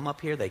said, come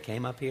up here. They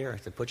came up here. I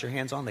said, put your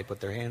hands on. They put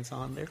their hands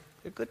on. They're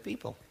good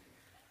people.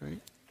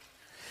 Right?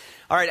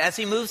 All right, as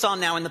he moves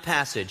on now in the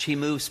passage, he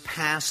moves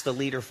past the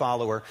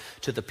leader-follower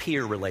to the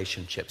peer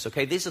relationships.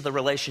 Okay, these are the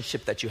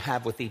relationship that you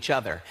have with each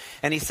other.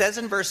 And he says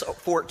in verse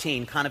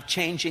 14, kind of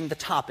changing the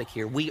topic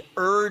here, we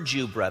urge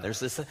you, brothers.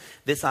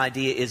 This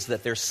idea is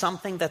that there's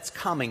something that's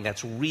coming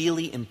that's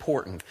really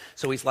important.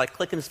 So he's like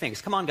clicking his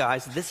fingers. Come on,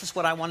 guys, this is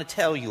what I want to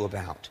tell you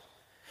about.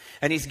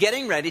 And he's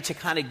getting ready to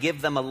kind of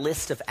give them a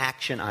list of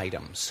action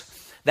items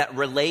that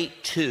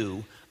relate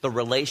to the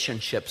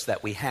relationships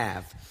that we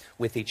have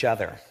with each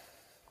other.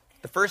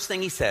 The first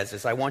thing he says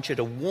is, I want you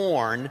to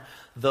warn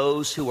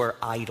those who are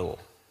idle.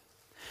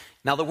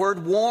 Now, the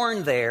word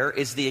warn there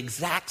is the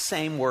exact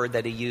same word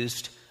that he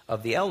used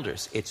of the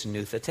elders. It's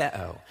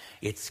nutheteo.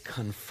 It's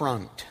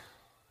confront.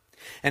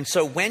 And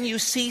so when you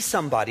see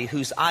somebody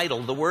who's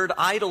idle, the word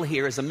idle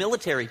here is a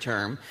military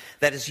term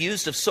that is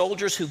used of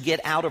soldiers who get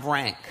out of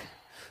rank,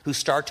 who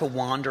start to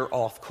wander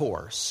off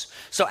course.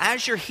 So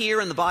as you're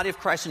here in the body of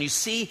Christ and you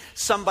see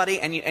somebody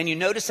and you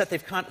notice that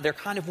they're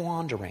kind of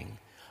wandering,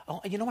 Oh,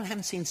 you know what? I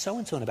haven't seen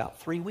so-and-so in about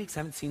 3 weeks. I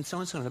haven't seen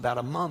so-and-so in about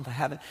a month. I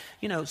haven't,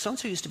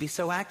 so-and-so used to be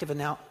so active and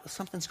now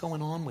something's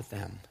going on with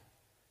them.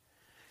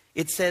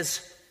 It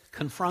says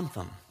confront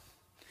them.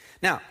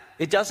 Now,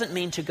 it doesn't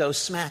mean to go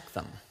smack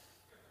them,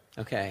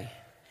 okay?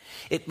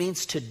 It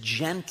means to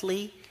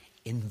gently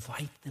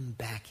invite them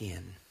back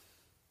in,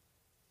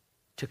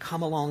 to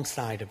come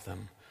alongside of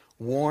them,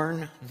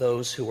 warn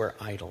those who are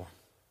idle.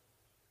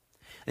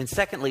 And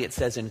secondly, it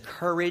says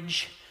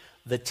encourage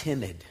the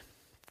timid.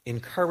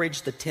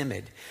 Encourage the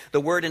timid. The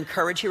word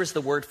encourage here is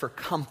the word for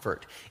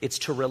comfort. It's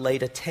to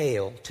relate a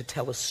tale, to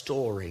tell a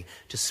story,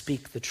 to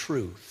speak the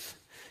truth,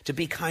 to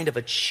be kind of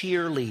a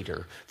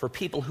cheerleader for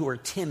people who are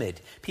timid,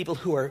 people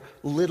who are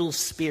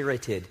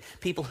little-spirited,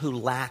 people who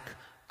lack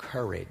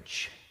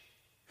courage.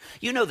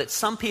 You know that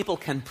some people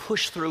can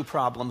push through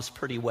problems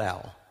pretty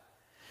well,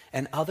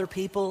 and other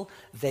people,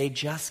 they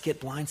just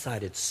get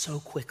blindsided so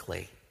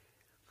quickly.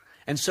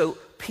 And so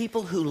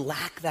people who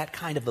lack that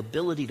kind of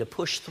ability to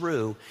push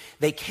through,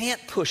 they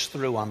can't push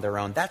through on their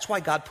own. That's why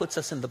God puts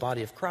us in the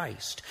body of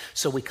Christ.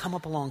 So we come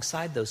up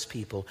alongside those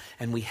people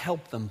and we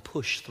help them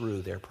push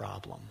through their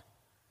problem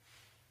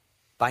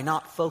by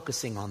not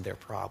focusing on their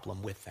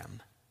problem with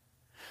them,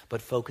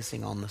 but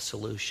focusing on the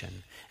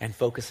solution and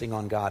focusing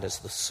on God as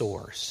the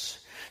source.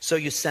 So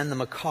you send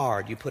them a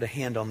card, you put a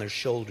hand on their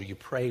shoulder, you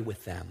pray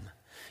with them,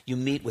 you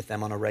meet with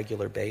them on a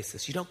regular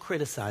basis. You don't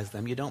criticize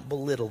them, you don't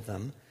belittle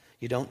them.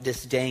 You don't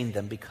disdain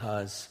them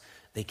because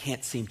they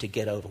can't seem to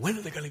get over. When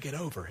are they going to get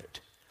over it?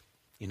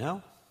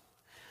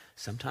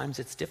 Sometimes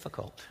it's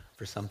difficult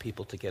for some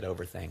people to get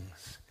over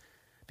things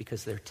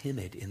because they're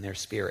timid in their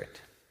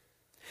spirit.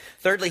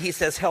 Thirdly, he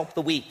says, help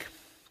the weak.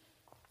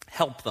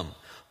 Help them.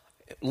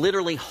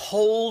 Literally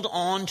hold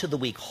on to the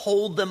weak.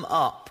 Hold them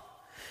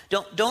up.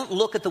 Don't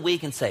look at the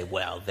weak and say,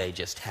 well, they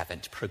just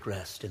haven't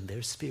progressed in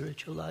their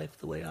spiritual life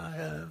the way I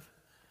have.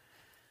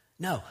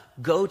 No,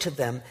 go to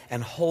them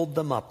and hold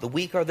them up. The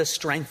weak are the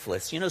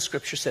strengthless.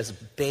 Scripture says,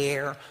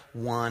 bear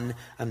one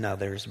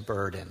another's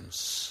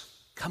burdens.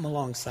 Come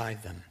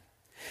alongside them.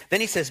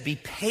 Then he says, be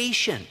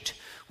patient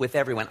with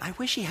everyone. I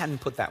wish he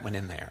hadn't put that one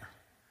in there.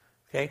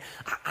 Okay?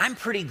 I'm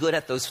pretty good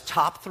at those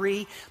top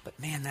three, but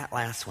man, that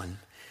last one.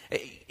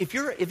 If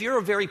you're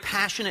a very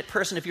passionate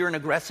person, if you're an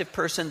aggressive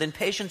person, then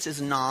patience is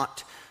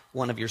not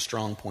one of your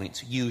strong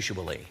points,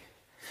 usually.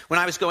 When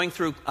I was going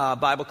through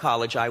Bible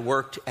college, I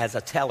worked as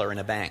a teller in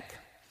a bank.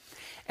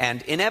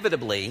 And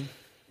inevitably,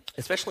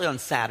 especially on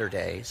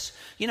Saturdays,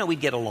 we'd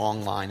get a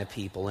long line of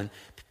people. And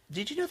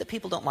did you know that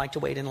people don't like to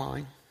wait in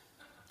line?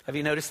 Have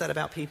you noticed that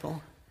about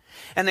people?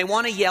 And they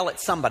want to yell at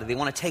somebody. They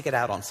want to take it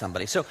out on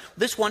somebody. So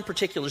this one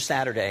particular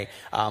Saturday,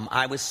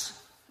 I was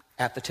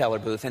at the teller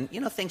booth, and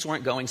things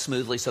weren't going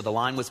smoothly, so the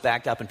line was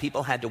backed up and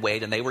people had to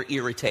wait and they were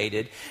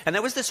irritated. And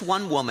there was this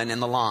one woman in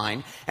the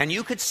line, and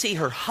you could see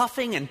her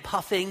huffing and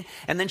puffing,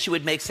 and then she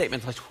would make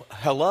statements like,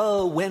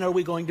 hello, when are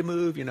we going to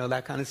move?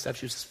 That kind of stuff.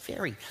 She was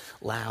very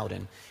loud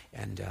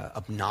and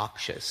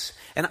obnoxious.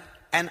 And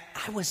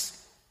I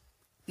was,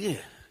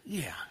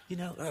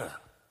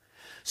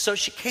 So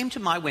she came to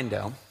my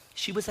window.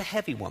 She was a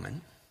heavy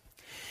woman.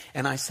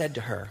 And I said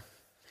to her,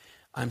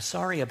 I'm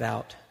sorry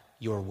about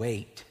your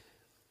weight.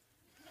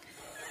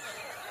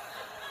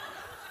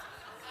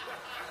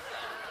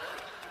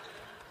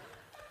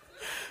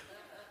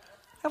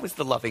 That was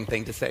the loving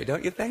thing to say,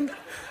 don't you think?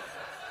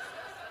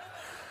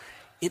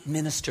 It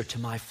ministered to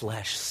my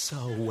flesh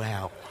so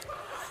well.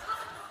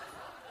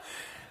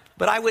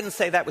 But I wouldn't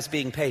say that was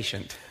being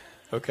patient,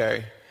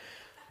 okay?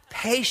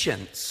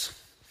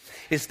 Patience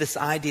is this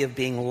idea of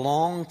being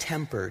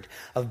long-tempered,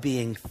 of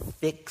being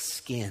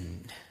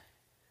thick-skinned.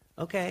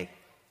 Okay,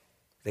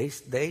 they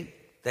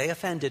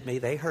offended me,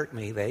 they hurt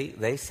me,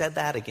 they said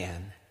that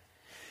again.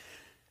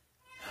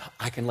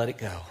 I can let it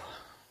go.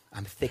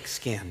 I'm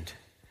thick-skinned.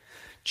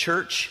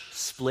 Church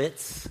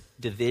splits,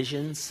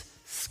 divisions,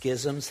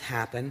 schisms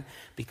happen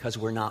because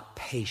we're not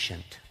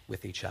patient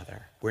with each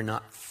other. We're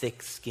not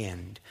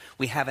thick-skinned.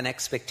 We have an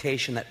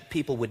expectation that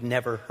people would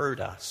never hurt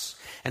us.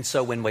 And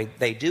so when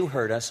they do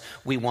hurt us,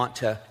 we want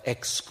to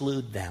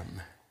exclude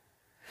them.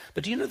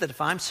 But do you know that if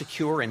I'm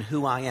secure in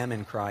who I am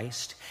in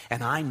Christ,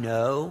 and I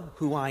know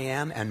who I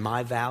am and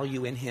my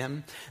value in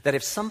Him, that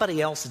if somebody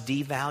else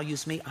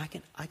devalues me,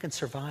 I can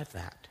survive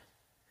that.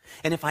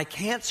 And if I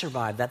can't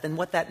survive that, then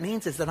what that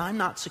means is that I'm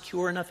not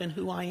secure enough in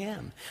who I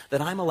am, that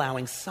I'm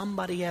allowing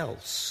somebody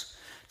else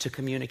to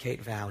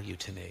communicate value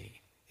to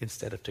me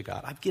instead of to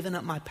God. I've given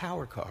up my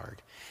power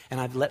card,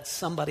 and I've let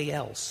somebody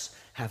else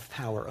have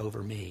power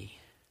over me.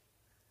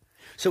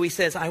 So he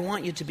says, I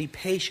want you to be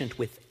patient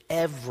with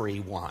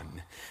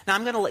everyone. Now,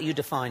 I'm going to let you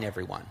define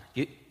everyone.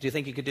 Do you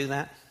think you could do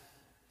that?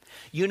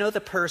 You know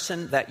the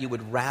person that you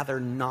would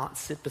rather not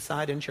sit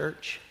beside in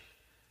church?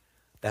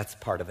 That's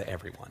part of the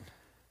everyone.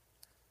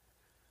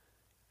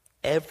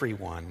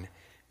 Everyone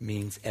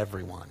means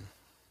everyone.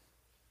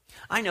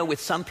 I know with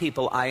some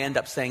people, I end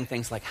up saying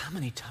things like, how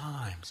many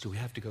times do we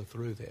have to go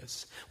through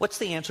this? What's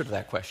the answer to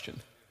that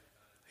question?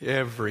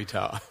 Every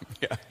time.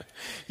 Yeah.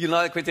 You know,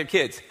 like with your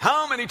kids,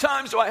 how many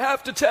times do I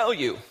have to tell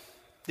you?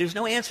 There's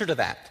no answer to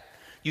that.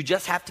 You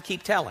just have to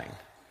keep telling.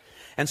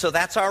 And so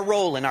that's our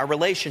role in our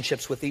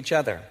relationships with each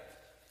other.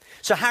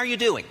 So how are you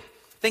doing?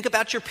 Think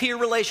about your peer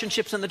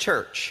relationships in the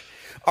church.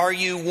 Are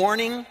you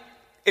warning,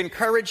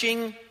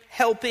 encouraging,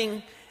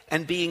 helping,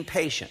 and being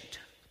patient?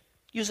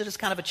 Use it as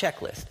kind of a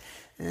checklist.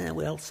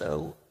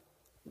 So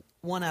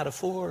 1 out of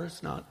 4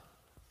 is not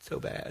so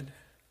bad.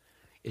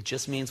 It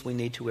just means we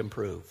need to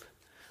improve.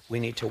 We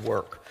need to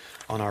work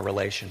on our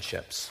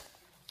relationships.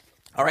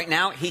 All right,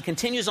 now he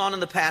continues on in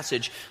the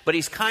passage, but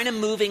he's kind of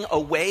moving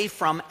away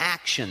from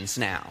actions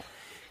now.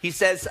 He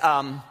says,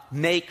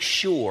 make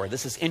sure.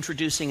 This is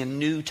introducing a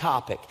new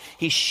topic.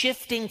 He's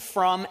shifting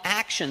from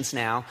actions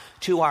now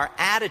to our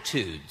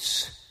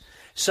attitudes.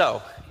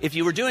 So, if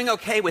you were doing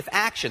okay with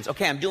actions,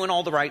 okay, I'm doing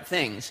all the right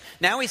things.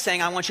 Now he's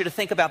saying, I want you to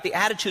think about the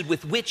attitude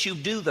with which you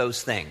do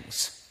those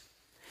things.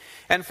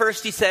 And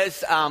first he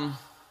says,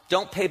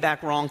 don't pay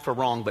back wrong for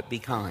wrong, but be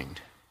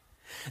kind.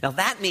 Now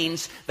that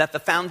means that the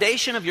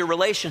foundation of your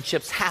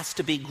relationships has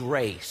to be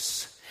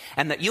grace.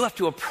 And that you have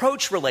to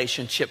approach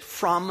relationship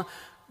from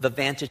the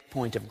vantage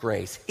point of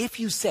grace. If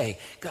you say,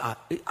 God,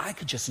 I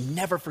could just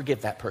never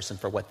forgive that person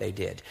for what they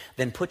did,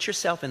 then put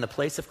yourself in the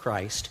place of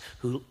Christ,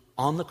 who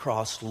on the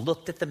cross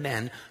looked at the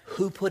men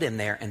who put him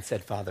there and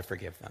said, Father,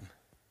 forgive them.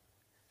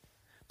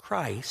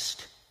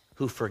 Christ,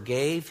 who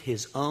forgave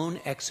his own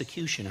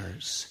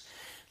executioners,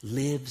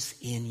 lives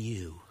in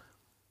you.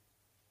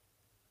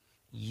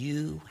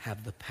 You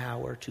have the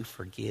power to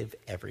forgive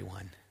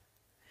everyone.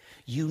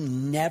 You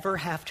never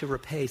have to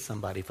repay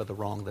somebody for the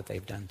wrong that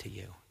they've done to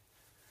you.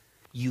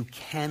 You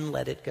can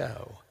let it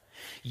go.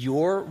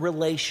 Your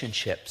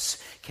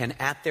relationships can,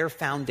 at their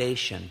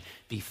foundation,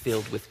 be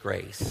filled with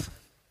grace.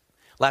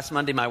 Last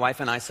Monday, my wife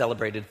and I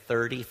celebrated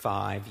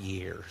 35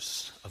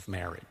 years of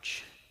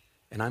marriage.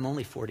 And I'm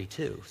only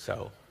 42,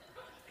 so.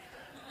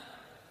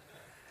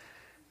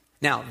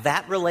 Now,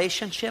 that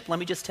relationship, let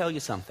me just tell you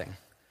something.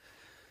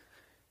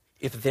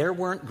 If there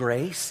weren't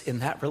grace in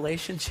that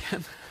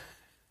relationship,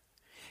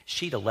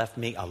 she'd have left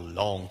me a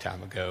long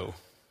time ago.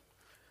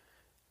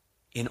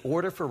 In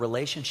order for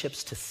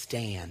relationships to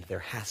stand, there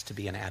has to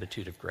be an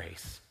attitude of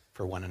grace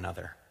for one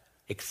another,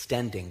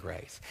 extending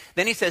grace.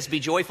 Then he says, be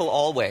joyful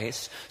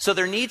always. So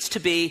there needs to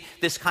be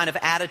this kind of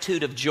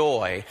attitude of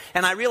joy.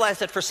 And I realize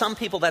that for some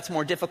people that's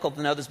more difficult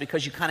than others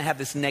because you kind of have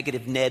this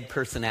negative Ned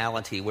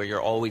personality where you're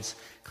always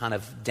kind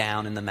of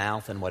down in the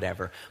mouth and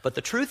whatever. But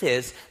the truth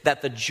is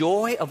that the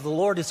joy of the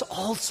Lord is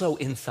also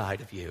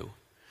inside of you.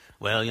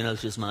 Well,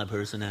 it's just my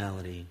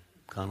personality,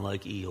 kind of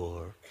like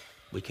Eeyore.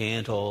 We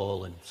can't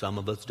all, and some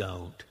of us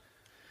don't.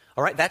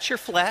 All right, that's your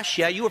flesh.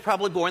 Yeah, you were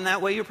probably born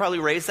that way. You were probably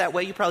raised that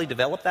way. You probably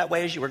developed that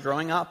way as you were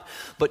growing up.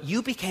 But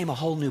you became a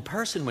whole new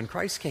person when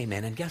Christ came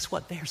in. And guess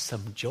what? There's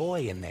some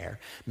joy in there.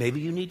 Maybe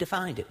you need to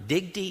find it.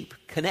 Dig deep.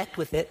 Connect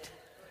with it.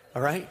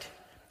 All right?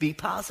 Be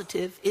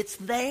positive. It's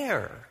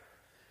there.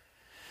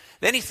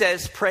 Then he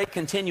says, pray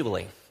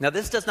continually. Now,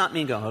 this does not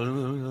mean go, oh,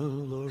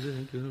 Lord.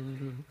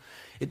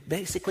 It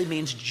basically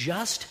means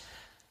just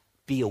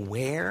be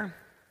aware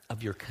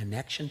of your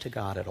connection to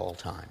God at all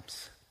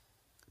times.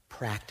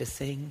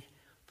 Practicing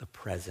the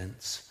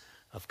presence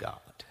of God.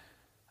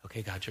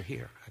 Okay, God, you're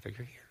here. God,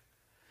 you're here.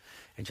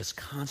 And just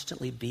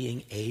constantly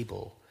being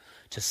able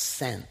to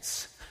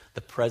sense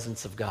the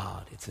presence of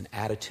God. It's an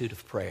attitude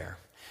of prayer.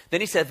 Then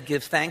he said,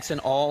 give thanks in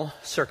all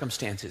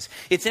circumstances.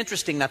 It's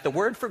interesting that the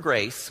word for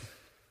grace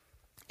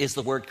is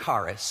the word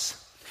charis.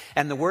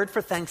 And the word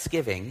for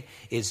thanksgiving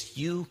is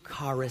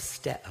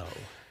eucharisteo.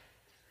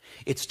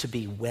 It's to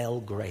be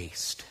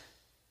well-graced.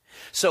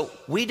 So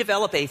we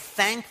develop a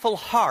thankful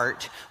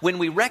heart when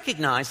we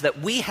recognize that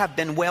we have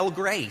been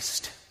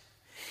well-graced.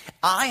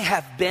 I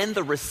have been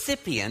the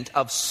recipient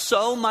of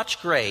so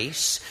much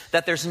grace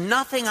that there's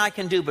nothing I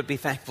can do but be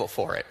thankful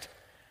for it.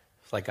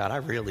 It's like, God, I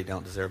really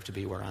don't deserve to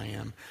be where I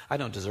am. I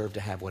don't deserve to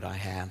have what I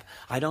have.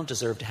 I don't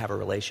deserve to have a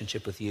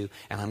relationship with you,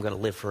 and I'm going to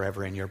live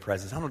forever in your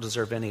presence. I don't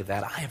deserve any of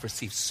that. I have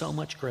received so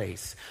much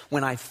grace.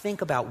 When I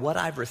think about what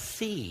I've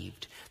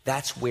received,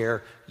 that's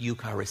where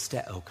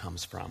eucharisteo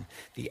comes from,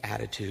 the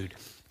attitude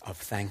of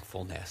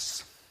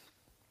thankfulness.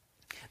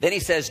 Then he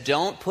says,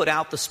 don't put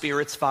out the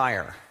Spirit's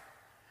fire.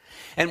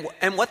 And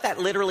what that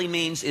literally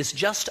means is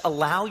just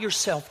allow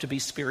yourself to be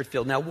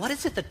Spirit-filled. Now, what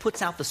is it that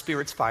puts out the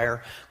Spirit's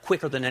fire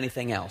quicker than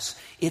anything else?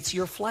 It's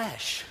your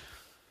flesh.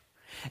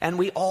 And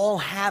we all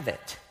have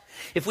it.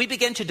 If we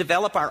begin to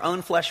develop our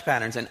own flesh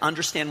patterns and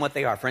understand what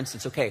they are, for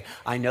instance, okay,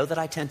 I know that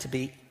I tend to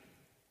be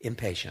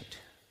impatient.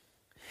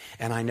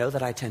 And I know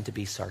that I tend to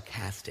be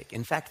sarcastic.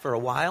 In fact, for a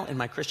while in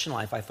my Christian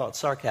life, I thought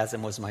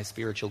sarcasm was my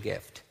spiritual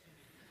gift.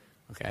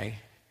 Okay?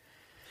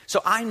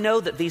 So I know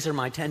that these are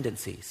my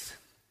tendencies.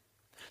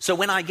 So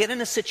when I get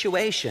in a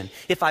situation,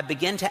 if I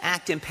begin to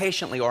act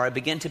impatiently or I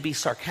begin to be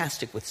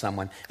sarcastic with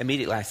someone,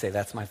 immediately I say,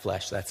 that's my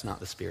flesh, that's not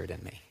the Spirit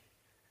in me.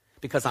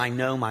 Because I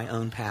know my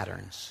own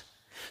patterns.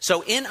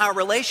 So in our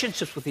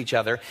relationships with each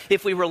other,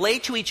 if we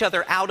relate to each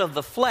other out of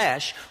the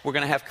flesh, we're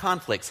going to have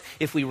conflicts.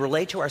 If we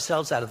relate to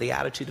ourselves out of the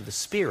attitude of the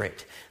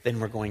Spirit, then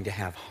we're going to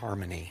have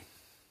harmony.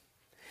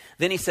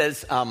 Then he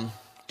says,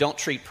 don't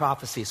treat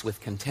prophecies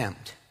with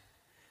contempt.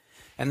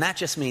 And that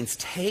just means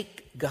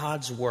take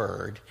God's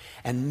word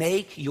and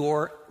make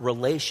your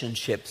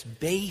relationships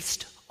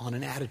based on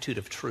an attitude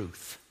of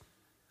truth.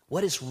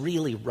 What is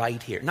really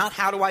right here? Not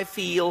how do I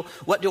feel,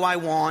 what do I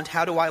want,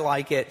 how do I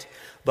like it,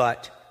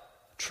 but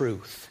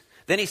truth.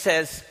 Then he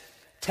says,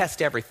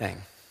 test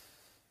everything.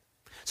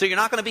 So you're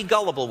not going to be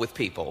gullible with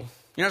people.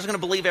 You're not going to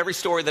believe every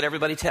story that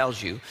everybody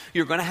tells you.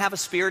 You're going to have a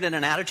spirit and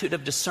an attitude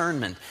of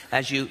discernment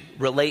as you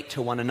relate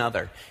to one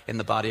another in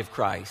the body of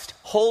Christ.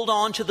 Hold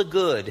on to the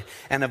good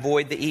and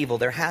avoid the evil.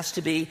 There has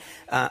to be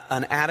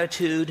an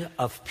attitude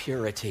of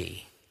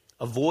purity,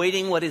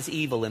 avoiding what is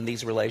evil in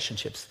these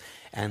relationships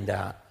and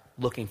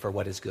looking for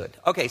what is good.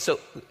 Okay, so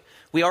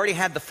we already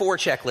had the 4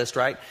 checklist,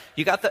 right?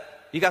 You got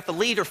the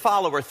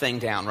leader-follower thing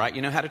down, right?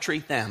 You know how to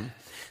treat them.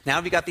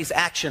 Now we got these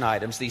action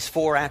items, these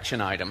 4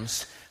 action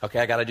items. Okay,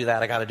 I got to do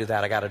that, I got to do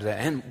that, I got to do that.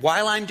 And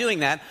while I'm doing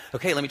that,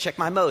 okay, let me check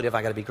my motive.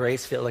 I got to be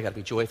grace-filled, I got to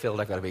be joy-filled,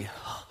 I got to be,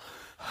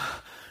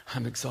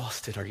 I'm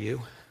exhausted, are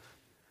you?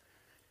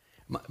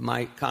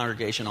 My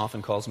congregation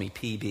often calls me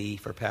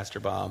PB for Pastor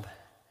Bob.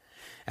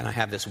 And I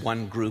have this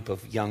one group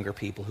of younger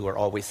people who are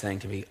always saying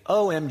to me,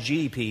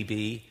 OMG,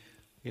 PB.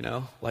 You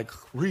know, like,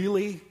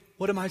 really?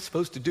 What am I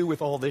supposed to do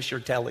with all this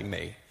you're telling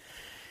me?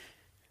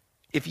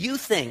 If you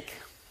think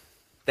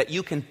that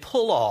you can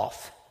pull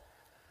off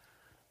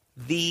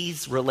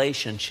these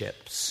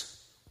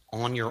relationships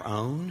on your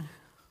own,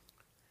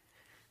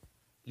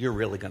 you're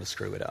really going to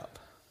screw it up,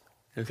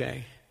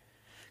 okay?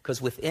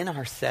 Because within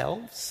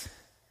ourselves,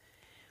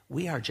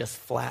 we are just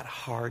flat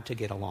hard to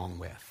get along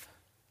with.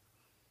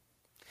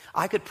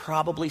 I could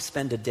probably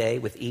spend a day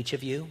with each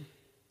of you,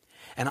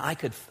 and I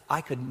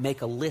could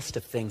make a list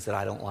of things that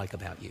I don't like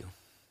about you.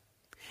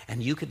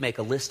 And you could make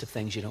a list of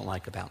things you don't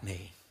like about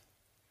me.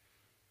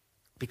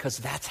 Because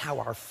that's how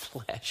our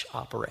flesh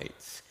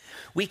operates.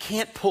 We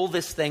can't pull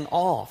this thing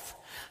off.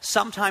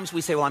 Sometimes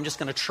we say, well, I'm just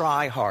going to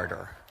try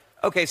harder.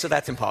 Okay, so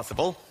that's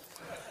impossible.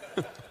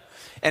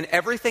 And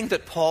everything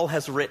that Paul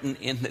has written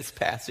in this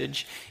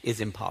passage is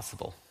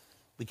impossible.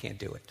 We can't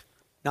do it.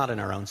 Not in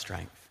our own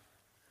strength.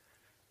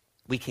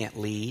 We can't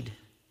lead.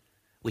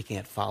 We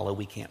can't follow.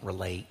 We can't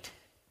relate.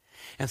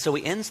 And so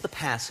he ends the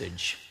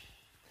passage.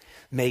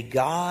 May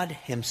God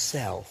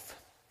himself,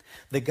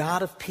 the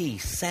God of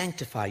peace,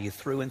 sanctify you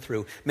through and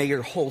through. May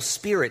your whole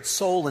spirit,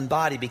 soul, and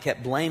body be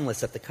kept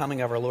blameless at the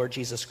coming of our Lord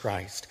Jesus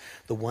Christ.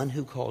 The one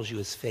who calls you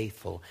is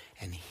faithful,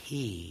 and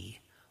he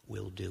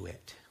will do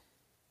it.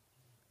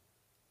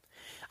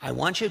 I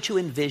want you to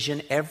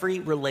envision every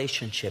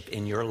relationship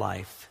in your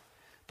life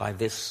by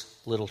this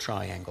little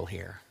triangle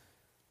here.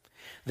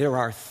 There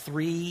are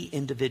 3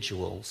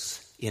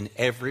 individuals in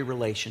every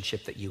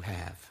relationship that you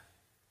have.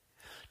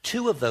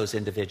 2 of those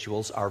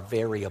individuals are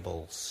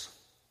variables,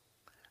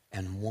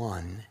 and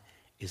 1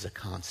 is a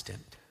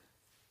constant.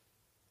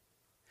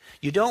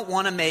 You don't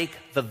want to make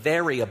the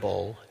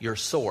variable your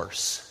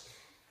source,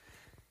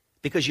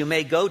 because you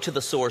may go to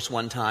the source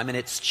one time and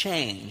it's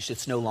changed.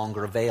 It's no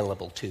longer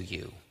available to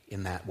you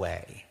in that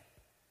way.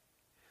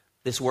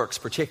 This works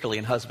particularly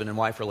in husband and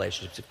wife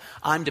relationships.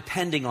 I'm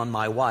depending on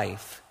my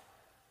wife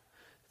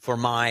for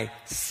my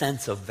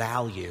sense of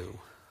value.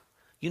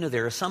 You know,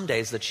 there are some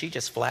days that she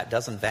just flat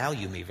doesn't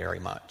value me very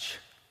much.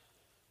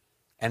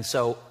 And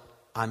so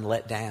I'm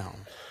let down.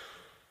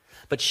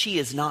 But she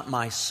is not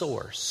my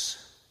source.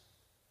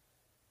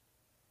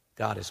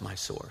 God is my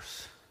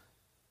source.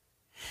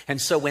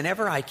 And so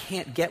whenever I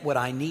can't get what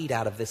I need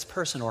out of this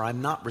person, or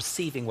I'm not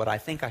receiving what I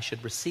think I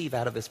should receive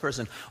out of this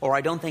person, or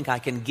I don't think I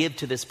can give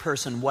to this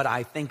person what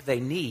I think they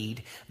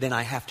need, then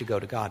I have to go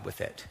to God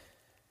with it.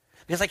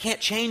 Because I can't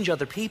change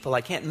other people.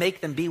 I can't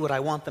make them be what I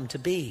want them to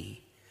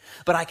be.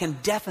 But I can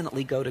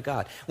definitely go to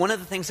God. One of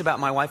the things about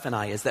my wife and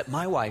I is that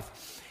my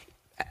wife,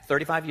 at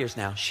 35 years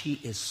now, she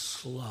is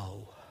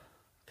slow.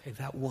 Okay,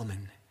 that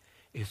woman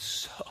is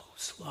so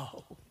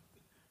slow.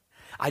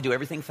 I do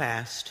everything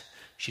fast.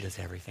 She does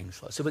everything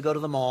slow. So we go to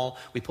the mall.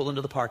 We pull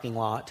into the parking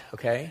lot,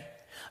 okay?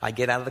 I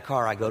get out of the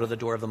car. I go to the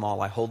door of the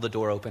mall. I hold the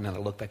door open and I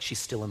look back. She's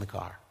still in the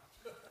car.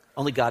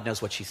 Only God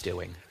knows what she's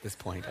doing at this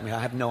point. I mean, I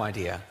have no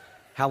idea.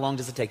 How long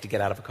does it take to get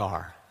out of a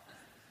car?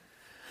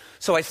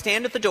 So I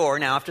stand at the door.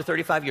 Now, after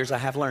 35 years, I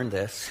have learned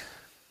this.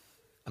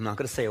 I'm not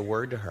going to say a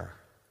word to her.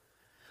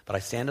 But I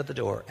stand at the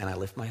door and I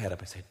lift my head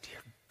up. I say, dear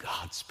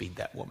God, speed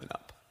that woman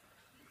up.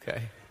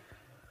 Okay?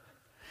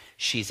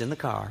 She's in the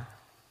car.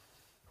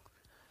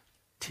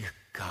 Dear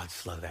God,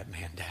 slow that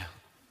man down.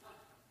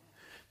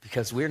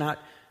 Because we're not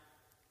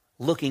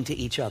looking to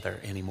each other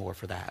anymore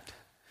for that.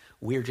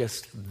 We're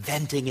just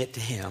venting it to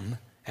him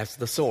as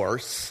the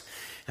source.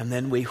 And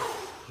then we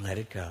let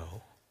it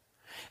go.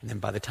 And then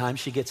by the time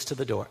she gets to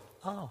the door,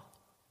 oh,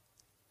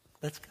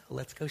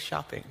 let's go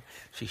shopping.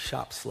 She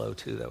shops slow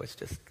too, though. It's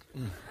just,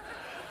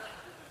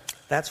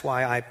 That's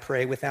why I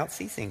pray without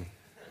ceasing,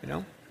 you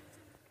know.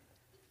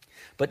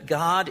 But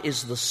God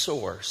is the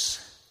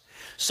source.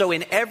 So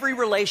in every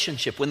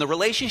relationship, when the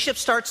relationship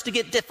starts to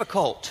get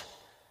difficult,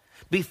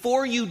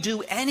 before you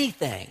do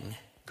anything,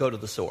 go to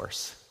the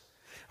source.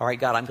 All right,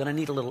 God, I'm going to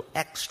need a little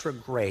extra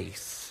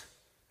grace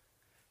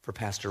for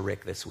Pastor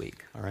Rick this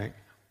week, all right?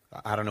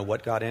 I don't know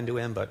what got into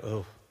him, but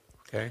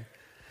okay.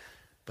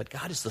 But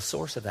God is the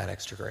source of that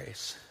extra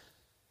grace.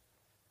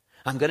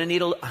 I'm going to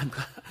need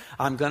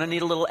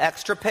a little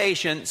extra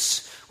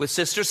patience with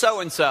Sister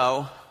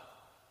so-and-so.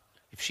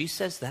 If she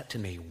says that to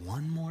me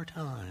one more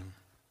time,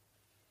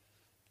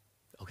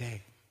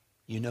 okay,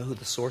 you know who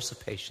the source of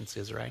patience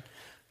is, right?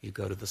 You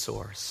go to the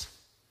source.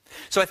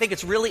 So I think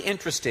it's really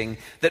interesting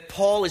that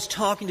Paul is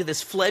talking to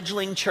this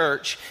fledgling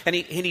church, and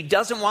he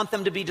doesn't want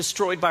them to be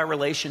destroyed by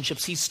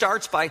relationships. He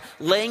starts by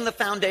laying the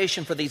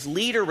foundation for these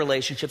leader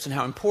relationships and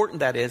how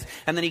important that is,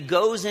 and then he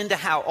goes into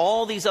how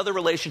all these other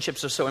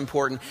relationships are so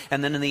important,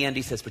 and then in the end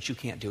he says, but you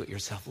can't do it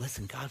yourself.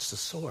 Listen, God's the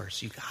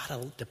source. You got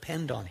to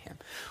depend on him.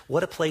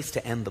 What a place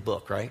to end the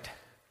book, right?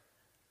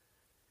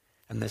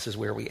 And this is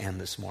where we end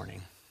this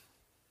morning.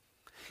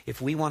 If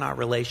we want our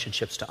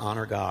relationships to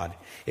honor God,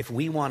 if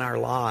we want our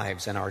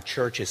lives and our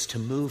churches to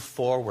move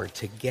forward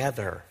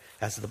together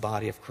as the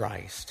body of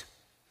Christ,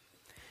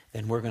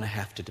 then we're going to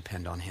have to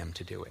depend on him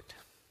to do it.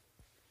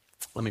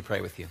 Let me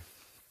pray with you.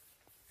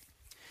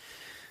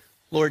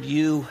 Lord,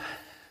 you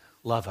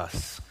love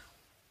us,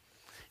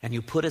 and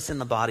you put us in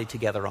the body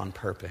together on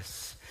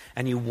purpose.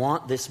 And you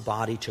want this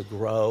body to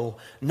grow,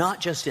 not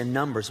just in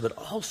numbers, but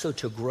also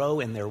to grow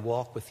in their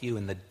walk with you,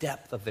 in the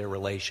depth of their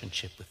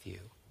relationship with you.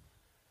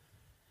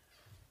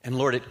 And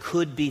Lord, it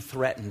could be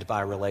threatened by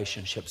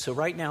relationships. So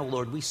right now,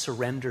 Lord, we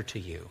surrender to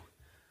you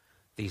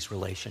these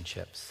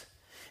relationships.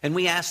 And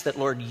we ask that,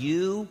 Lord,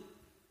 you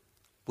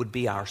would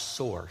be our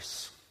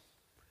source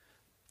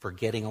for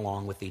getting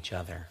along with each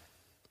other,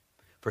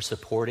 for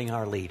supporting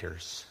our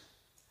leaders,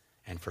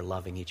 and for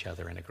loving each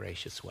other in a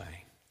gracious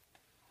way.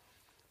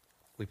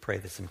 We pray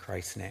this in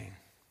Christ's name.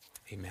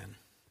 Amen.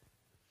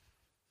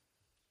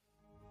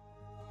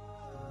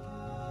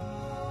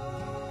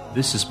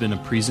 This has been a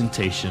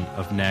presentation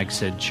of Nags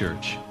Head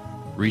Church,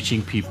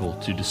 reaching people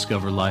to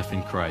discover life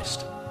in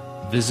Christ.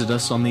 Visit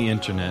us on the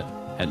internet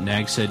at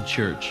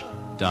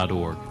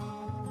nagsheadchurch.org.